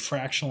that. If you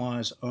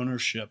fractionalize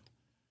ownership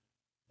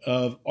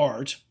of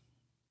art,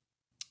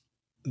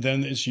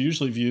 then it's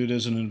usually viewed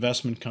as an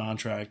investment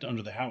contract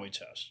under the Howey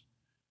test.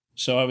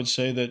 So I would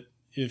say that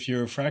if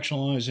you're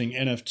fractionalizing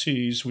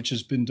NFTs, which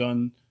has been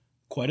done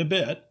quite a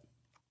bit,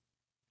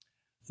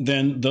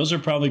 then those are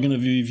probably going to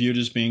be viewed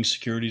as being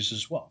securities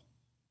as well.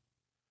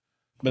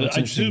 But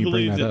I do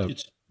believe that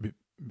it's...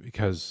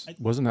 Because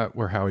wasn't that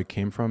where Howey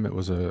came from? It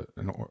was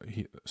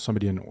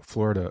somebody in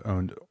Florida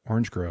owned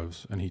orange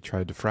groves, and he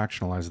tried to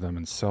fractionalize them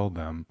and sell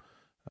them,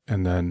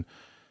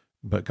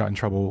 but got in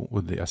trouble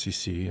with the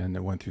SEC, and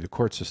it went through the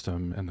court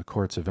system, and the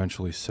courts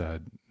eventually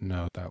said,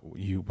 no, that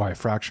you, by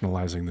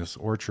fractionalizing this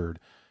orchard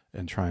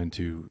and trying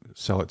to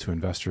sell it to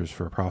investors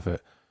for a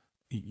profit,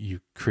 you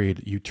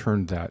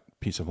turned that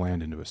piece of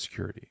land into a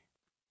security.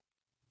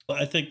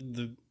 I think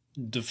the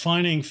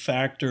defining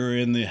factor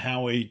in the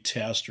Howey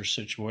test or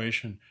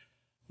situation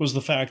was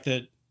the fact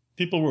that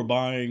people were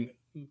buying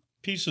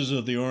pieces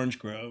of the orange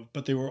grove,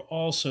 but they were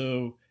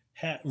also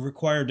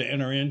required to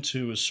enter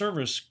into a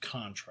service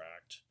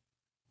contract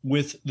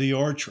with the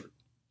orchard.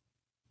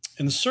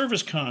 And the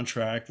service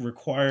contract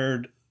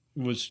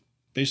was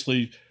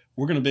basically,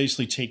 we're going to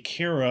basically take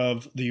care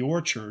of the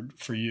orchard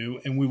for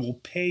you, and we will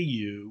pay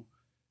you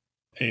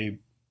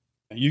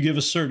you give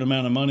a certain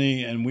amount of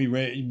money, and we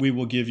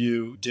will give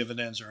you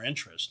dividends or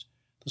interest.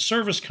 The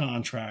service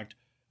contract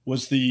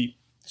was the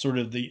sort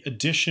of the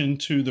addition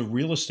to the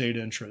real estate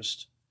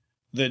interest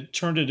that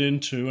turned it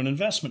into an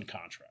investment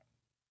contract.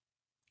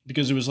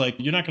 Because it was like,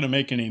 you're not going to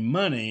make any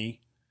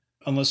money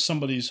unless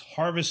somebody's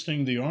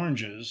harvesting the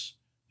oranges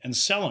and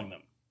selling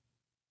them.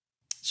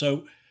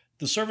 So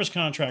the service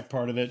contract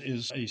part of it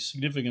is a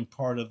significant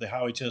part of the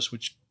Howey test,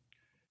 which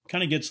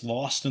kind of gets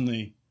lost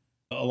in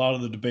a lot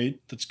of the debate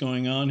that's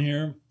going on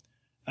here.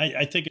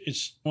 I think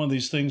it's one of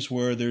these things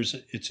where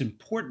it's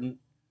important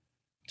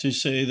to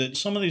say that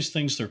some of these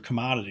things, they're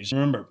commodities.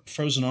 Remember,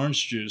 frozen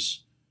orange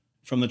juice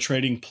from the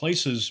Trading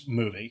Places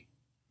movie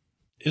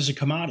is a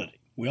commodity.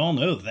 We all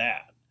know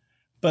that.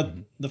 But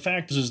the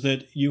fact is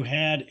that you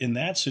had, in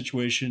that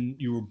situation,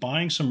 you were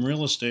buying some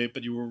real estate,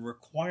 but you were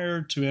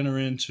required to enter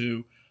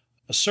into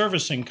a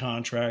servicing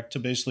contract to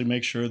basically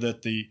make sure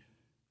that the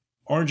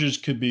oranges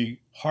could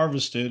be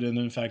harvested. And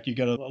in fact, you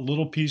got a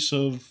little piece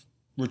of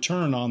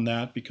return on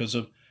that because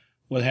of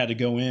what had to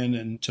go in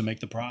and to make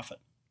the profit.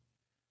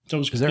 So it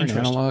was Is there an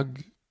analog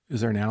Is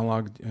there an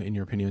analog, in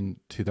your opinion,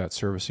 to that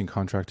servicing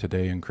contract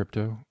today in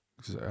crypto?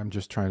 Because I'm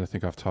just trying to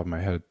think off the top of my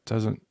head. It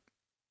doesn't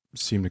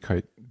seem to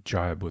quite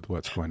jibe with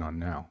what's going on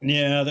now.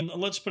 Yeah, then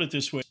let's put it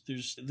this way.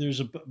 There's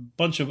a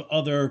bunch of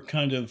other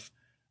kind of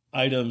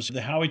items.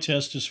 The Howey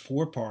test is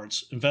 4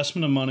 parts: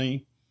 investment of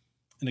money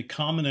in a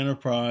common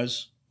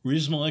enterprise,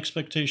 reasonable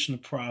expectation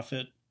of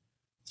profit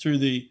through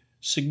the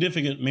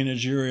significant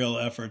managerial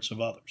efforts of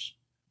others.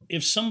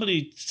 If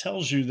somebody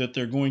tells you that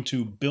they're going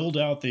to build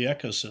out the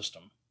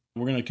ecosystem,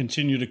 we're going to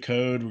continue to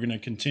code, we're going to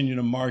continue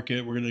to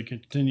market, we're going to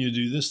continue to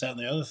do this, that, and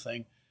the other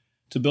thing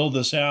to build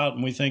this out,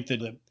 and we think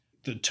that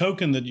the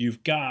token that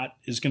you've got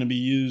is going to be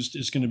used,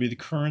 is going to be the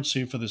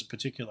currency for this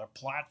particular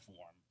platform,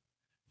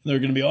 and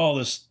there's going to be all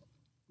this,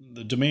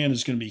 the demand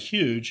is going to be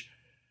huge,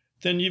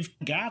 then you've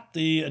got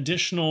the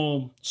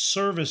additional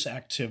service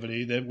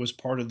activity that was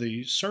part of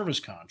the service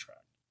contract.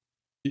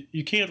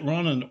 You can't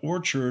run an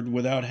orchard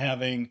without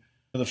having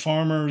the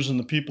farmers and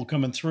the people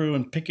coming through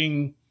and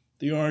picking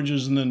the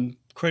oranges and then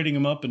crating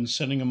them up and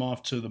sending them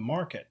off to the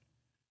market.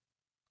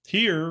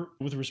 Here,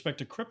 with respect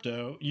to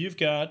crypto, you've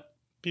got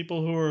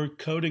people who are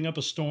coding up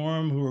a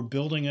storm, who are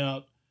building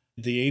out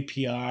the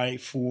API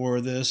for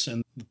this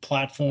and the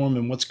platform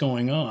and what's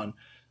going on.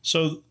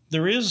 So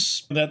there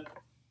is that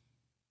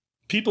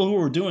people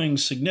who are doing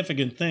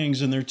significant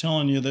things, and they're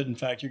telling you that, in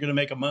fact, you're going to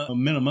make a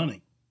mint of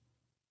money.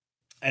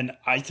 And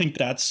I think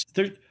that's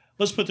there.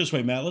 Let's put it this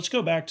way, Matt. Let's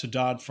go back to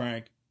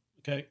Dodd-Frank.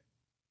 Okay.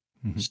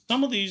 Mm-hmm.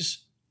 Some of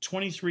these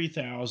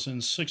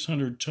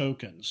 23,600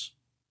 tokens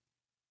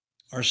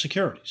are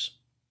securities.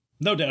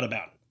 No doubt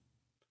about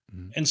it.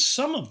 Mm-hmm. And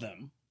some of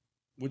them,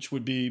 which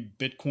would be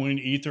Bitcoin,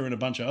 Ether, and a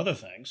bunch of other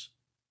things,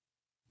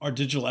 are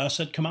digital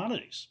asset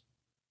commodities.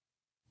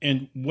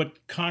 And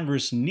what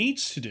Congress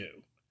needs to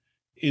do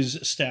is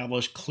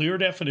establish clear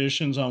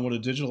definitions on what a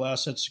digital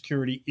asset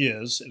security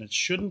is, and it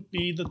shouldn't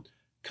be the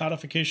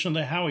codification of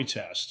the Howey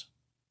test.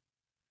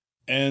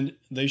 And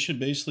they should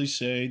basically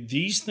say,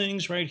 these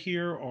things right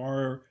here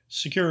are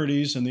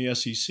securities in the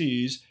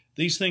SECs.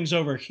 These things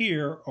over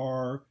here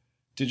are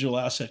digital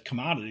asset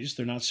commodities.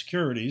 They're not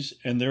securities,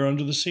 and they're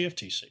under the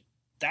CFTC.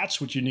 That's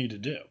what you need to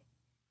do.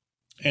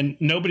 And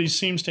nobody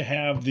seems to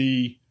have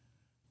the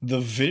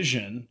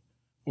vision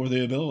or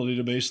the ability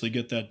to basically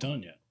get that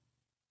done yet.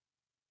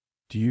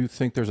 Do you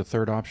think there's a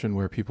third option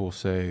where people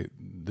say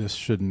this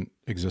shouldn't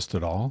exist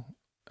at all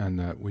and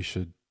that we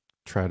should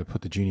try to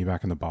put the genie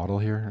back in the bottle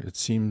here? It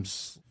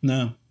seems...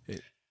 No.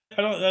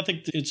 I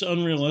think it's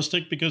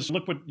unrealistic, because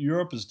look what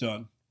Europe has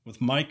done with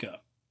MiCA.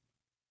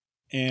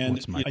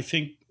 And I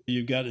think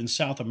you've got in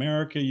South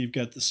America, you've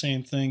got the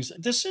same things.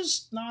 This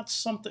is not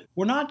something...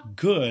 We're not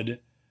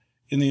good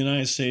in the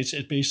United States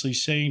at basically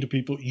saying to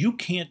people, you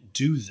can't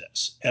do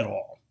this at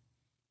all.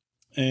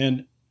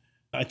 And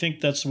I think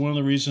that's one of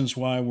the reasons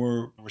why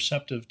we're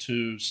receptive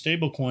to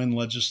stablecoin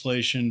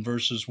legislation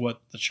versus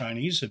what the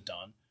Chinese have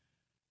done,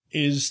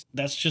 is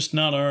that's just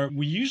not our...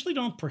 We usually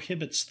don't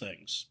prohibit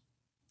things.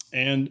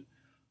 And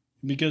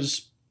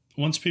because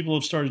once people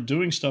have started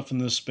doing stuff in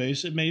this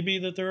space, it may be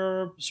that there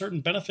are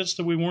certain benefits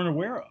that we weren't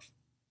aware of.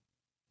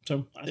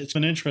 So it's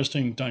an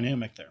interesting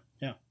dynamic there.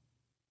 Yeah.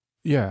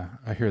 Yeah,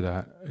 I hear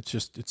that.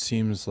 It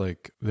seems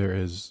like there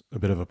is a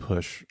bit of a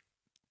push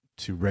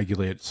to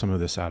regulate some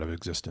of this out of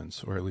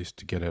existence, or at least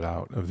to get it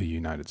out of the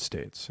United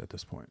States at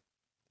this point.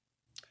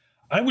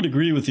 I would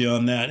agree with you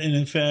on that. And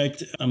in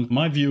fact,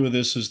 my view of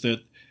this is that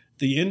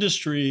the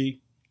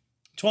industry,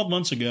 12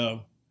 months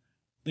ago,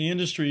 the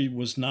industry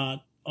was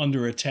not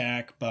under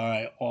attack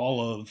by all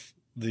of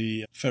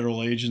the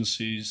federal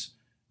agencies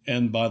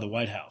and by the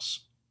White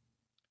House.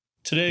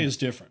 Today is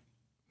different.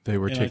 They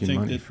were taking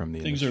money from the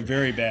industry. Things are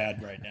very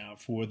bad right now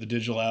for the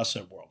digital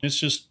asset world. It's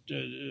just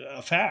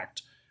a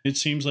fact. It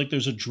seems like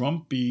there's a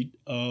drumbeat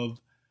of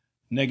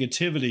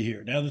negativity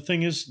here. Now, the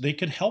thing is, they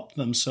could help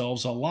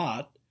themselves a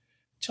lot.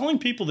 Telling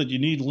people that you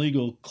need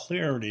legal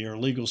clarity or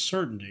legal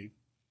certainty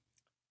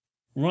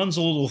runs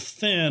a little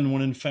thin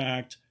when, in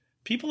fact,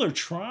 people are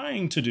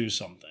trying to do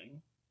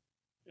something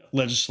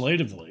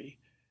legislatively,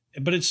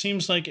 but it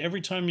seems like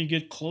every time you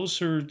get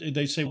closer,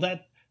 they say, well,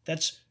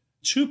 that's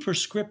too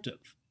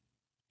prescriptive,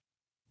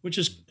 which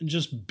is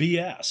just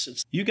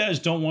BS. You guys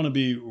don't want to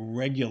be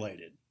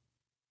regulated,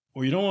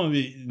 or you don't want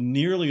to be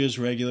nearly as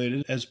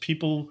regulated as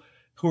people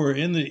who are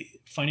in the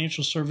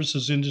financial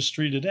services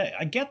industry today.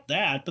 I get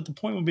that, but the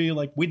point would be,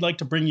 like, we'd like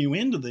to bring you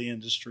into the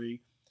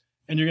industry,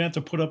 and you're going to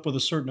have to put up with a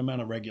certain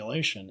amount of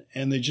regulation,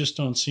 and they just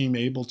don't seem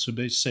able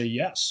to say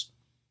yes.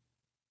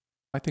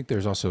 I think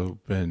there's also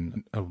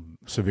been a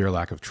severe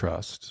lack of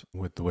trust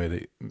with the way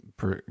that,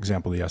 for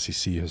example, the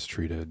SEC has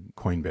treated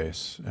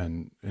Coinbase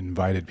and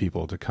invited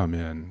people to come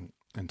in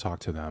and talk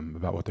to them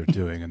about what they're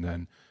doing, and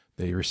then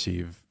they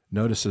receive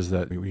notices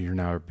that you're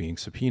now being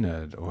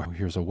subpoenaed, or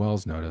here's a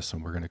Wells notice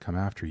and we're going to come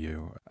after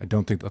you. I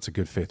don't think that's a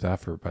good faith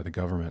effort by the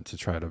government to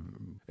try to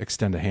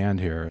extend a hand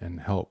here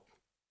and help.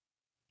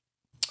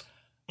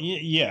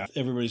 Yeah,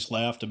 everybody's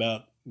laughed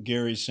about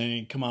Gary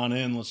saying, come on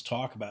in, let's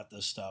talk about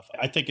this stuff.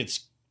 I think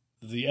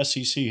the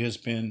SEC has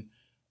been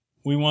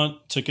We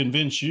want to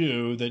convince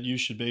you that you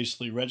should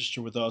basically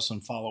register with us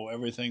and follow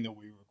everything that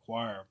we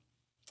require.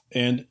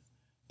 And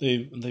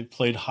they've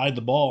played hide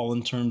the ball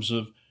in terms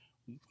of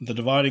the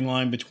dividing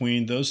line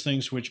between those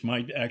things which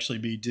might actually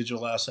be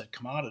digital asset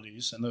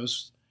commodities and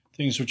those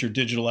things which are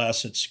digital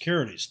asset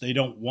securities. They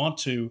don't want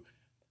to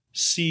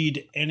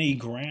cede any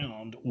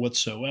ground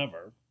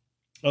whatsoever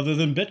other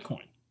than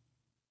Bitcoin.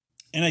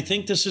 And I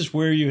think this is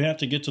where you have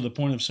to get to the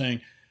point of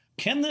saying,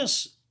 can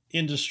this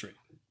industry,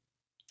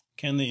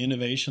 can the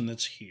innovation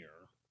that's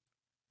here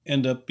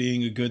end up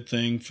being a good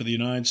thing for the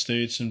United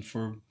States and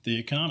for the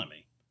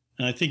economy?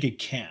 And I think it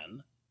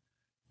can.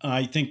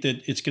 I think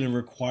that it's going to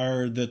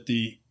require that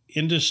the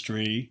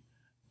industry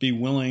be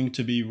willing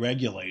to be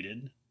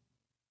regulated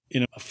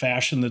in a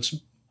fashion that's,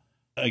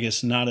 I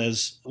guess, not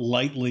as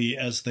lightly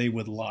as they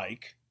would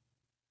like.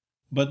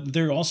 But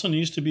there also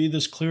needs to be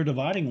this clear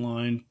dividing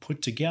line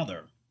put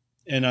together.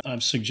 And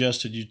I've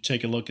suggested you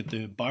take a look at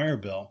the buyer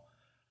bill.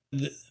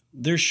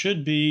 There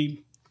should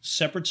be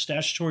separate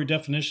statutory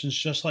definitions,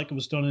 just like it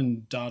was done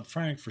in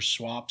Dodd-Frank for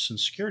swaps and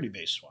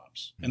security-based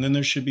swaps. And then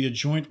there should be a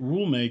joint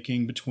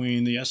rulemaking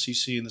between the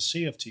SEC and the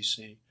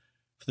CFTC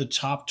for the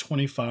top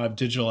 25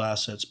 digital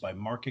assets by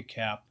market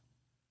cap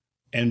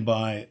and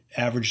by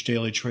average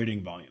daily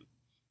trading volume.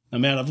 Now,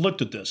 Matt, I've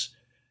looked at this.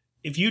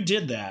 If you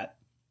did that,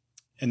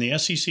 and the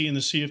SEC and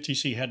the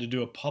CFTC had to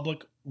do a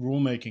public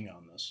rulemaking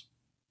on this,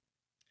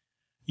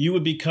 you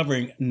would be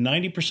covering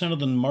 90% of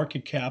the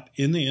market cap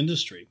in the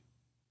industry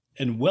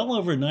and well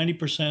over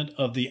 90%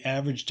 of the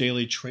average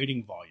daily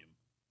trading volume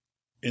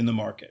in the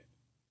market.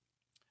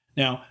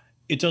 Now,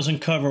 it doesn't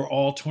cover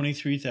all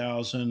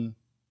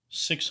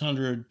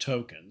 23,600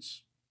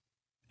 tokens,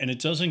 and it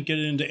doesn't get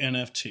into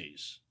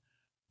NFTs,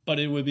 but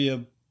it would be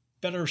a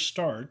better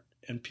start,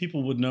 and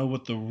people would know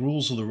what the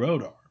rules of the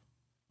road are.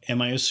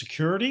 Am I a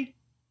security?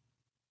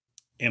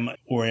 Am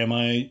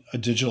I a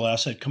digital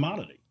asset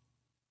commodity?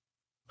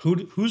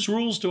 Whose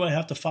rules do I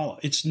have to follow?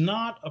 It's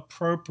not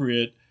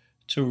appropriate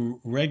to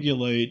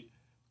regulate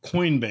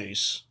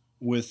Coinbase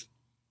with,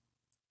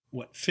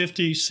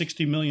 50,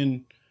 60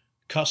 million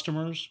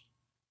customers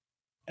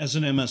as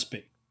an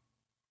MSB.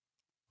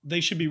 They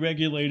should be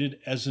regulated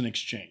as an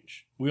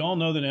exchange. We all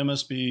know that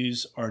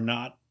MSBs are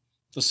not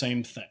the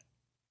same thing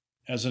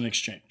as an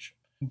exchange.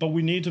 But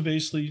we need to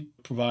basically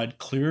provide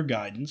clear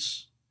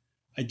guidance.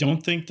 I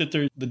don't think that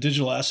the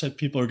digital asset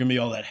people are going to be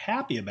all that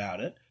happy about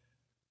it.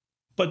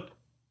 But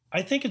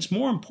I think it's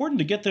more important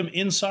to get them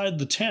inside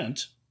the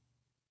tent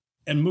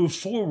and move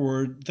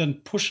forward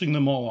than pushing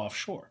them all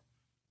offshore.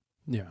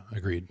 Yeah,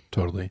 agreed.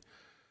 Totally.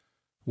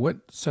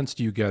 What sense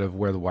do you get of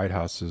where the White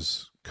House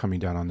is coming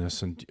down on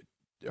this? And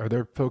are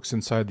there folks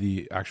inside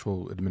the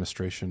actual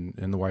administration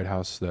in the White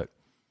House that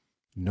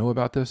know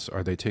about this?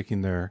 Are they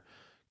taking their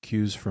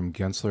cues from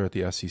Gensler at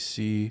the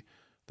SEC,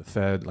 the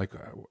Fed? Like,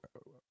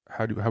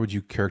 how would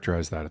you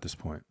characterize that at this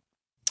point?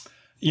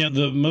 Yeah,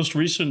 the most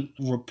recent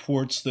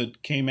reports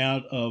that came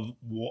out of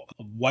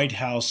White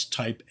House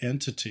type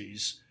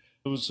entities,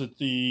 it was at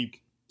I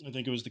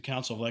think it was the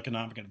Council of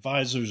Economic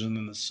Advisors and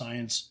then the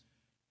Science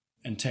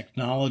and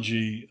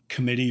Technology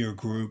Committee or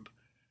group,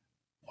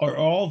 are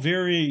all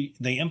they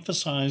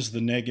emphasize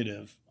the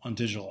negative on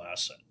digital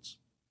assets.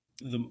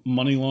 The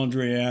money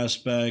laundering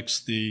aspects,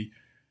 the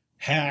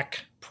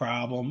hack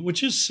problem,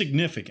 which is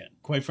significant.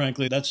 Quite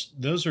frankly,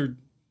 those are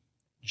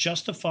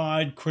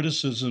justified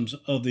criticisms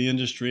of the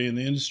industry, and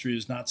the industry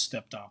has not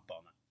stepped up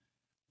on it.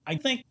 I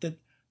think that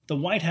the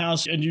White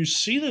House, and you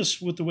see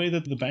this with the way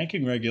that the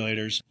banking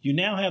regulators, you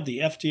now have the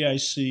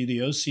FDIC, the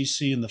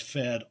OCC, and the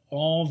Fed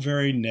all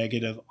very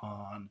negative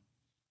on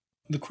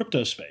the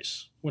crypto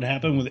space. What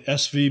happened with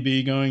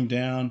SVB going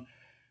down,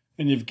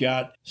 and you've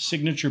got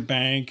Signature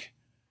Bank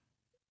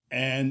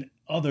and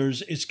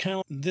others. It's kind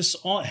of this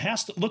all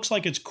looks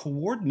like it's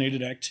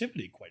coordinated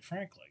activity, quite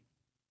frankly.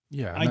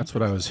 Yeah, and that's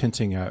what I was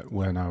hinting at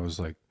when I was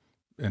like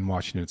in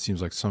Washington. It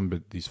seems like some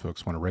of these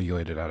folks want to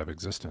regulate it out of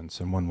existence.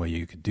 And one way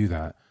you could do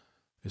that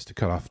is to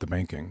cut off the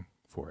banking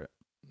for it.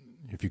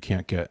 If you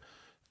can't get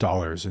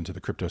dollars into the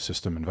crypto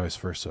system and vice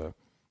versa,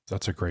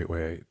 that's a great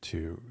way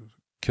to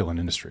kill an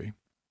industry.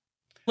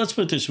 Let's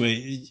put it this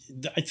way.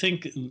 I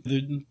think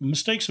the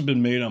mistakes have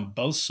been made on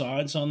both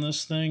sides on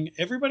this thing.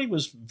 Everybody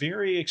was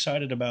very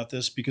excited about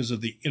this because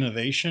of the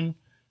innovation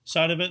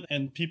side of it.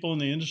 And people in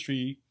the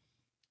industry,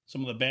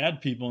 some of the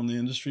bad people in the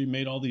industry,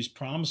 made all these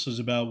promises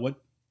about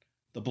what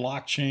the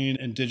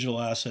blockchain and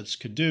digital assets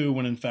could do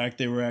when in fact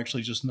they were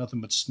actually just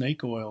nothing but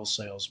snake oil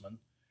salesmen.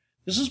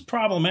 This is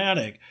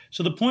problematic.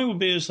 So the point would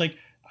be is like,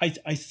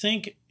 I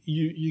think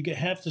you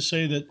have to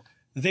say that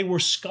they were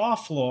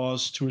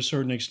scofflaws to a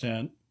certain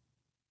extent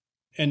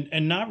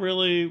and not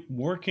really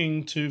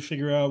working to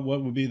figure out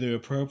what would be the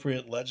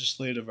appropriate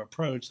legislative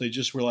approach. They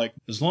just were like,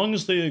 as long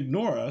as they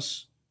ignore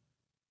us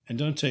and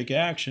don't take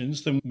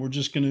actions, then we're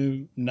just going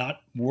to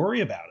not worry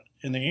about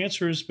it. And the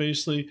answer is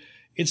basically,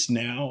 it's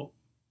now,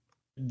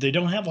 they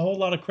don't have a whole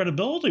lot of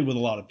credibility with a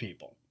lot of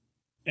people.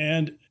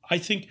 And I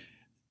think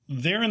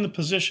they're in the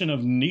position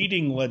of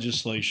needing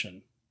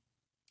legislation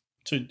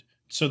to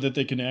so that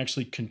they can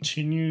actually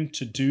continue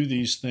to do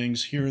these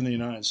things here in the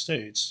United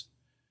States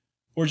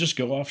or just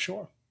go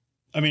offshore.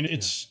 I mean,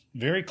 it's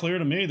very clear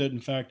to me that, in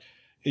fact,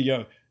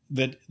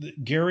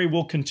 that Gary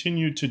will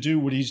continue to do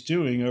what he's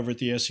doing over at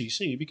the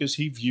SEC because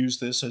he views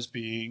this as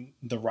being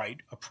the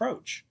right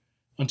approach.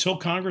 Until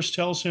Congress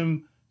tells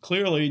him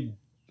clearly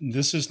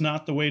this is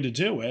not the way to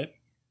do it,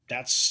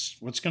 that's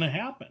what's going to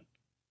happen.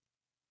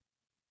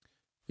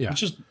 Yeah.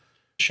 Which is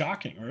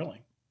shocking,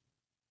 really.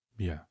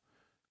 Yeah.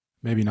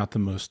 Maybe not the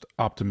most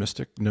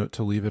optimistic note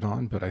to leave it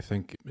on, but I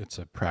think it's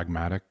a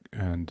pragmatic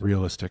and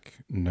realistic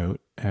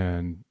note.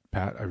 And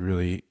Pat, I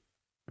really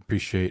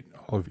appreciate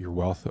all of your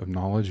wealth of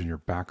knowledge and your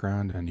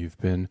background. And you've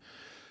been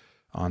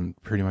on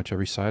pretty much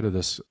every side of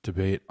this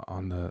debate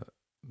on the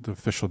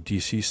official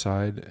DC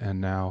side.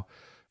 And now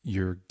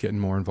you're getting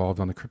more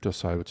involved on the crypto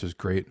side, which is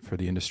great for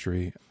the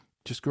industry.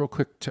 Just real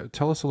quick,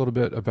 tell us a little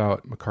bit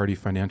about McCarty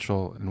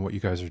Financial and what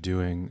you guys are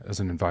doing as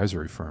an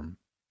advisory firm.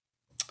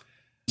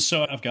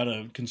 So I've got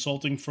a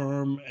consulting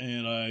firm,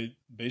 and I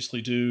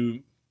basically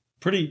do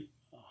pretty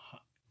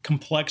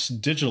complex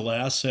digital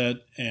asset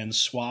and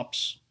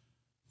swaps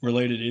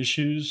related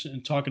issues,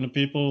 and talking to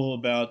people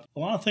about a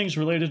lot of things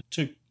related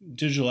to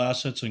digital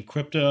assets and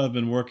crypto. I've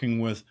been working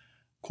with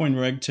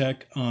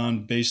CoinRegTech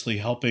on basically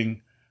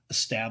helping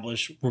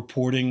establish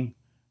reporting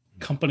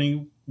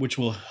company, which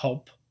will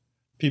help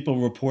people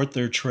report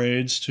their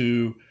trades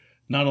to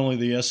not only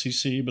the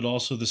SEC, but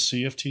also the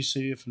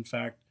CFTC if, in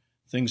fact,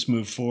 things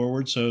move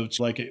forward. So it's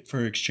like it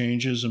for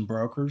exchanges and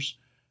brokers.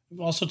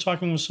 I'm also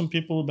talking with some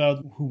people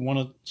about who want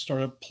to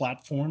start up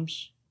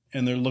platforms,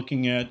 and they're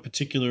looking at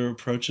particular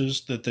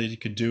approaches that they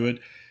could do it,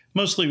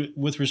 mostly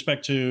with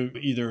respect to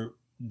either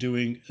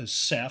doing a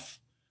SEF,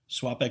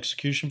 swap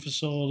execution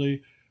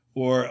facility,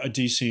 or a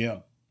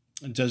DCM,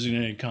 a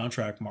designated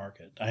contract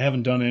market. I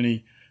haven't done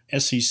any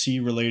SEC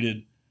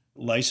related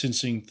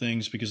licensing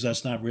things because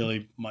that's not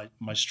really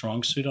my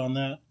strong suit on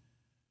that.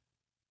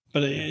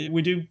 But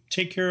we do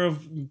take care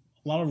of a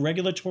lot of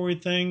regulatory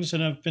things,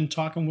 and I've been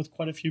talking with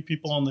quite a few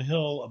people on the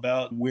Hill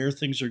about where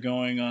things are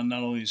going on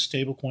not only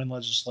stablecoin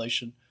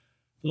legislation,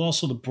 but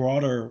also the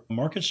broader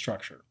market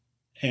structure.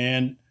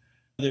 And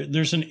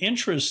there's an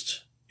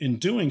interest in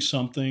doing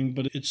something,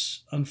 but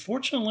it's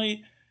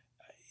unfortunately,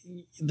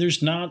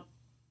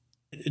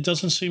 it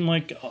doesn't seem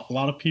like a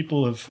lot of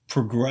people have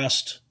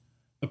progressed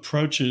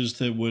approaches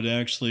that would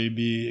actually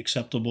be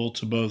acceptable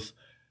to both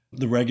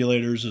the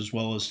regulators as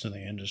well as to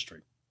the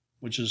industry,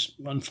 which is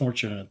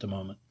unfortunate at the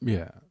moment.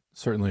 Yeah,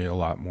 certainly a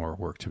lot more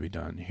work to be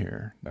done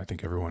here. I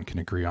think everyone can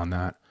agree on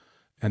that.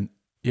 And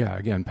yeah,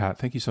 again, Pat,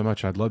 thank you so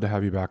much. I'd love to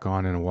have you back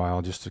on in a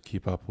while just to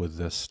keep up with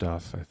this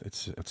stuff.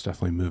 It's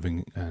definitely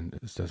moving, and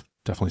it's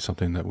definitely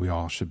something that we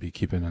all should be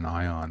keeping an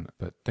eye on.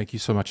 But thank you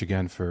so much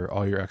again for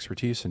all your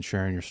expertise and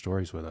sharing your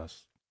stories with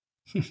us.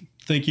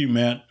 Thank you,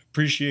 Matt.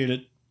 Appreciate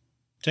it.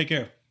 Take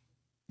care.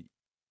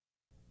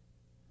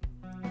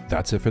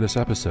 That's it for this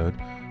episode.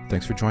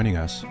 Thanks for joining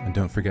us, and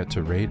don't forget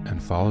to rate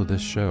and follow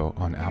this show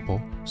on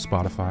Apple,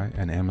 Spotify,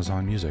 and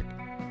Amazon Music.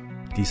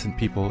 Decent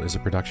People is a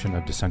production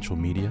of Decential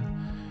Media.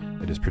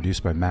 It is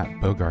produced by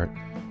Matt Bogart,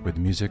 with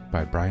music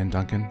by Brian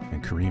Duncan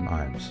and Kareem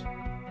Imes.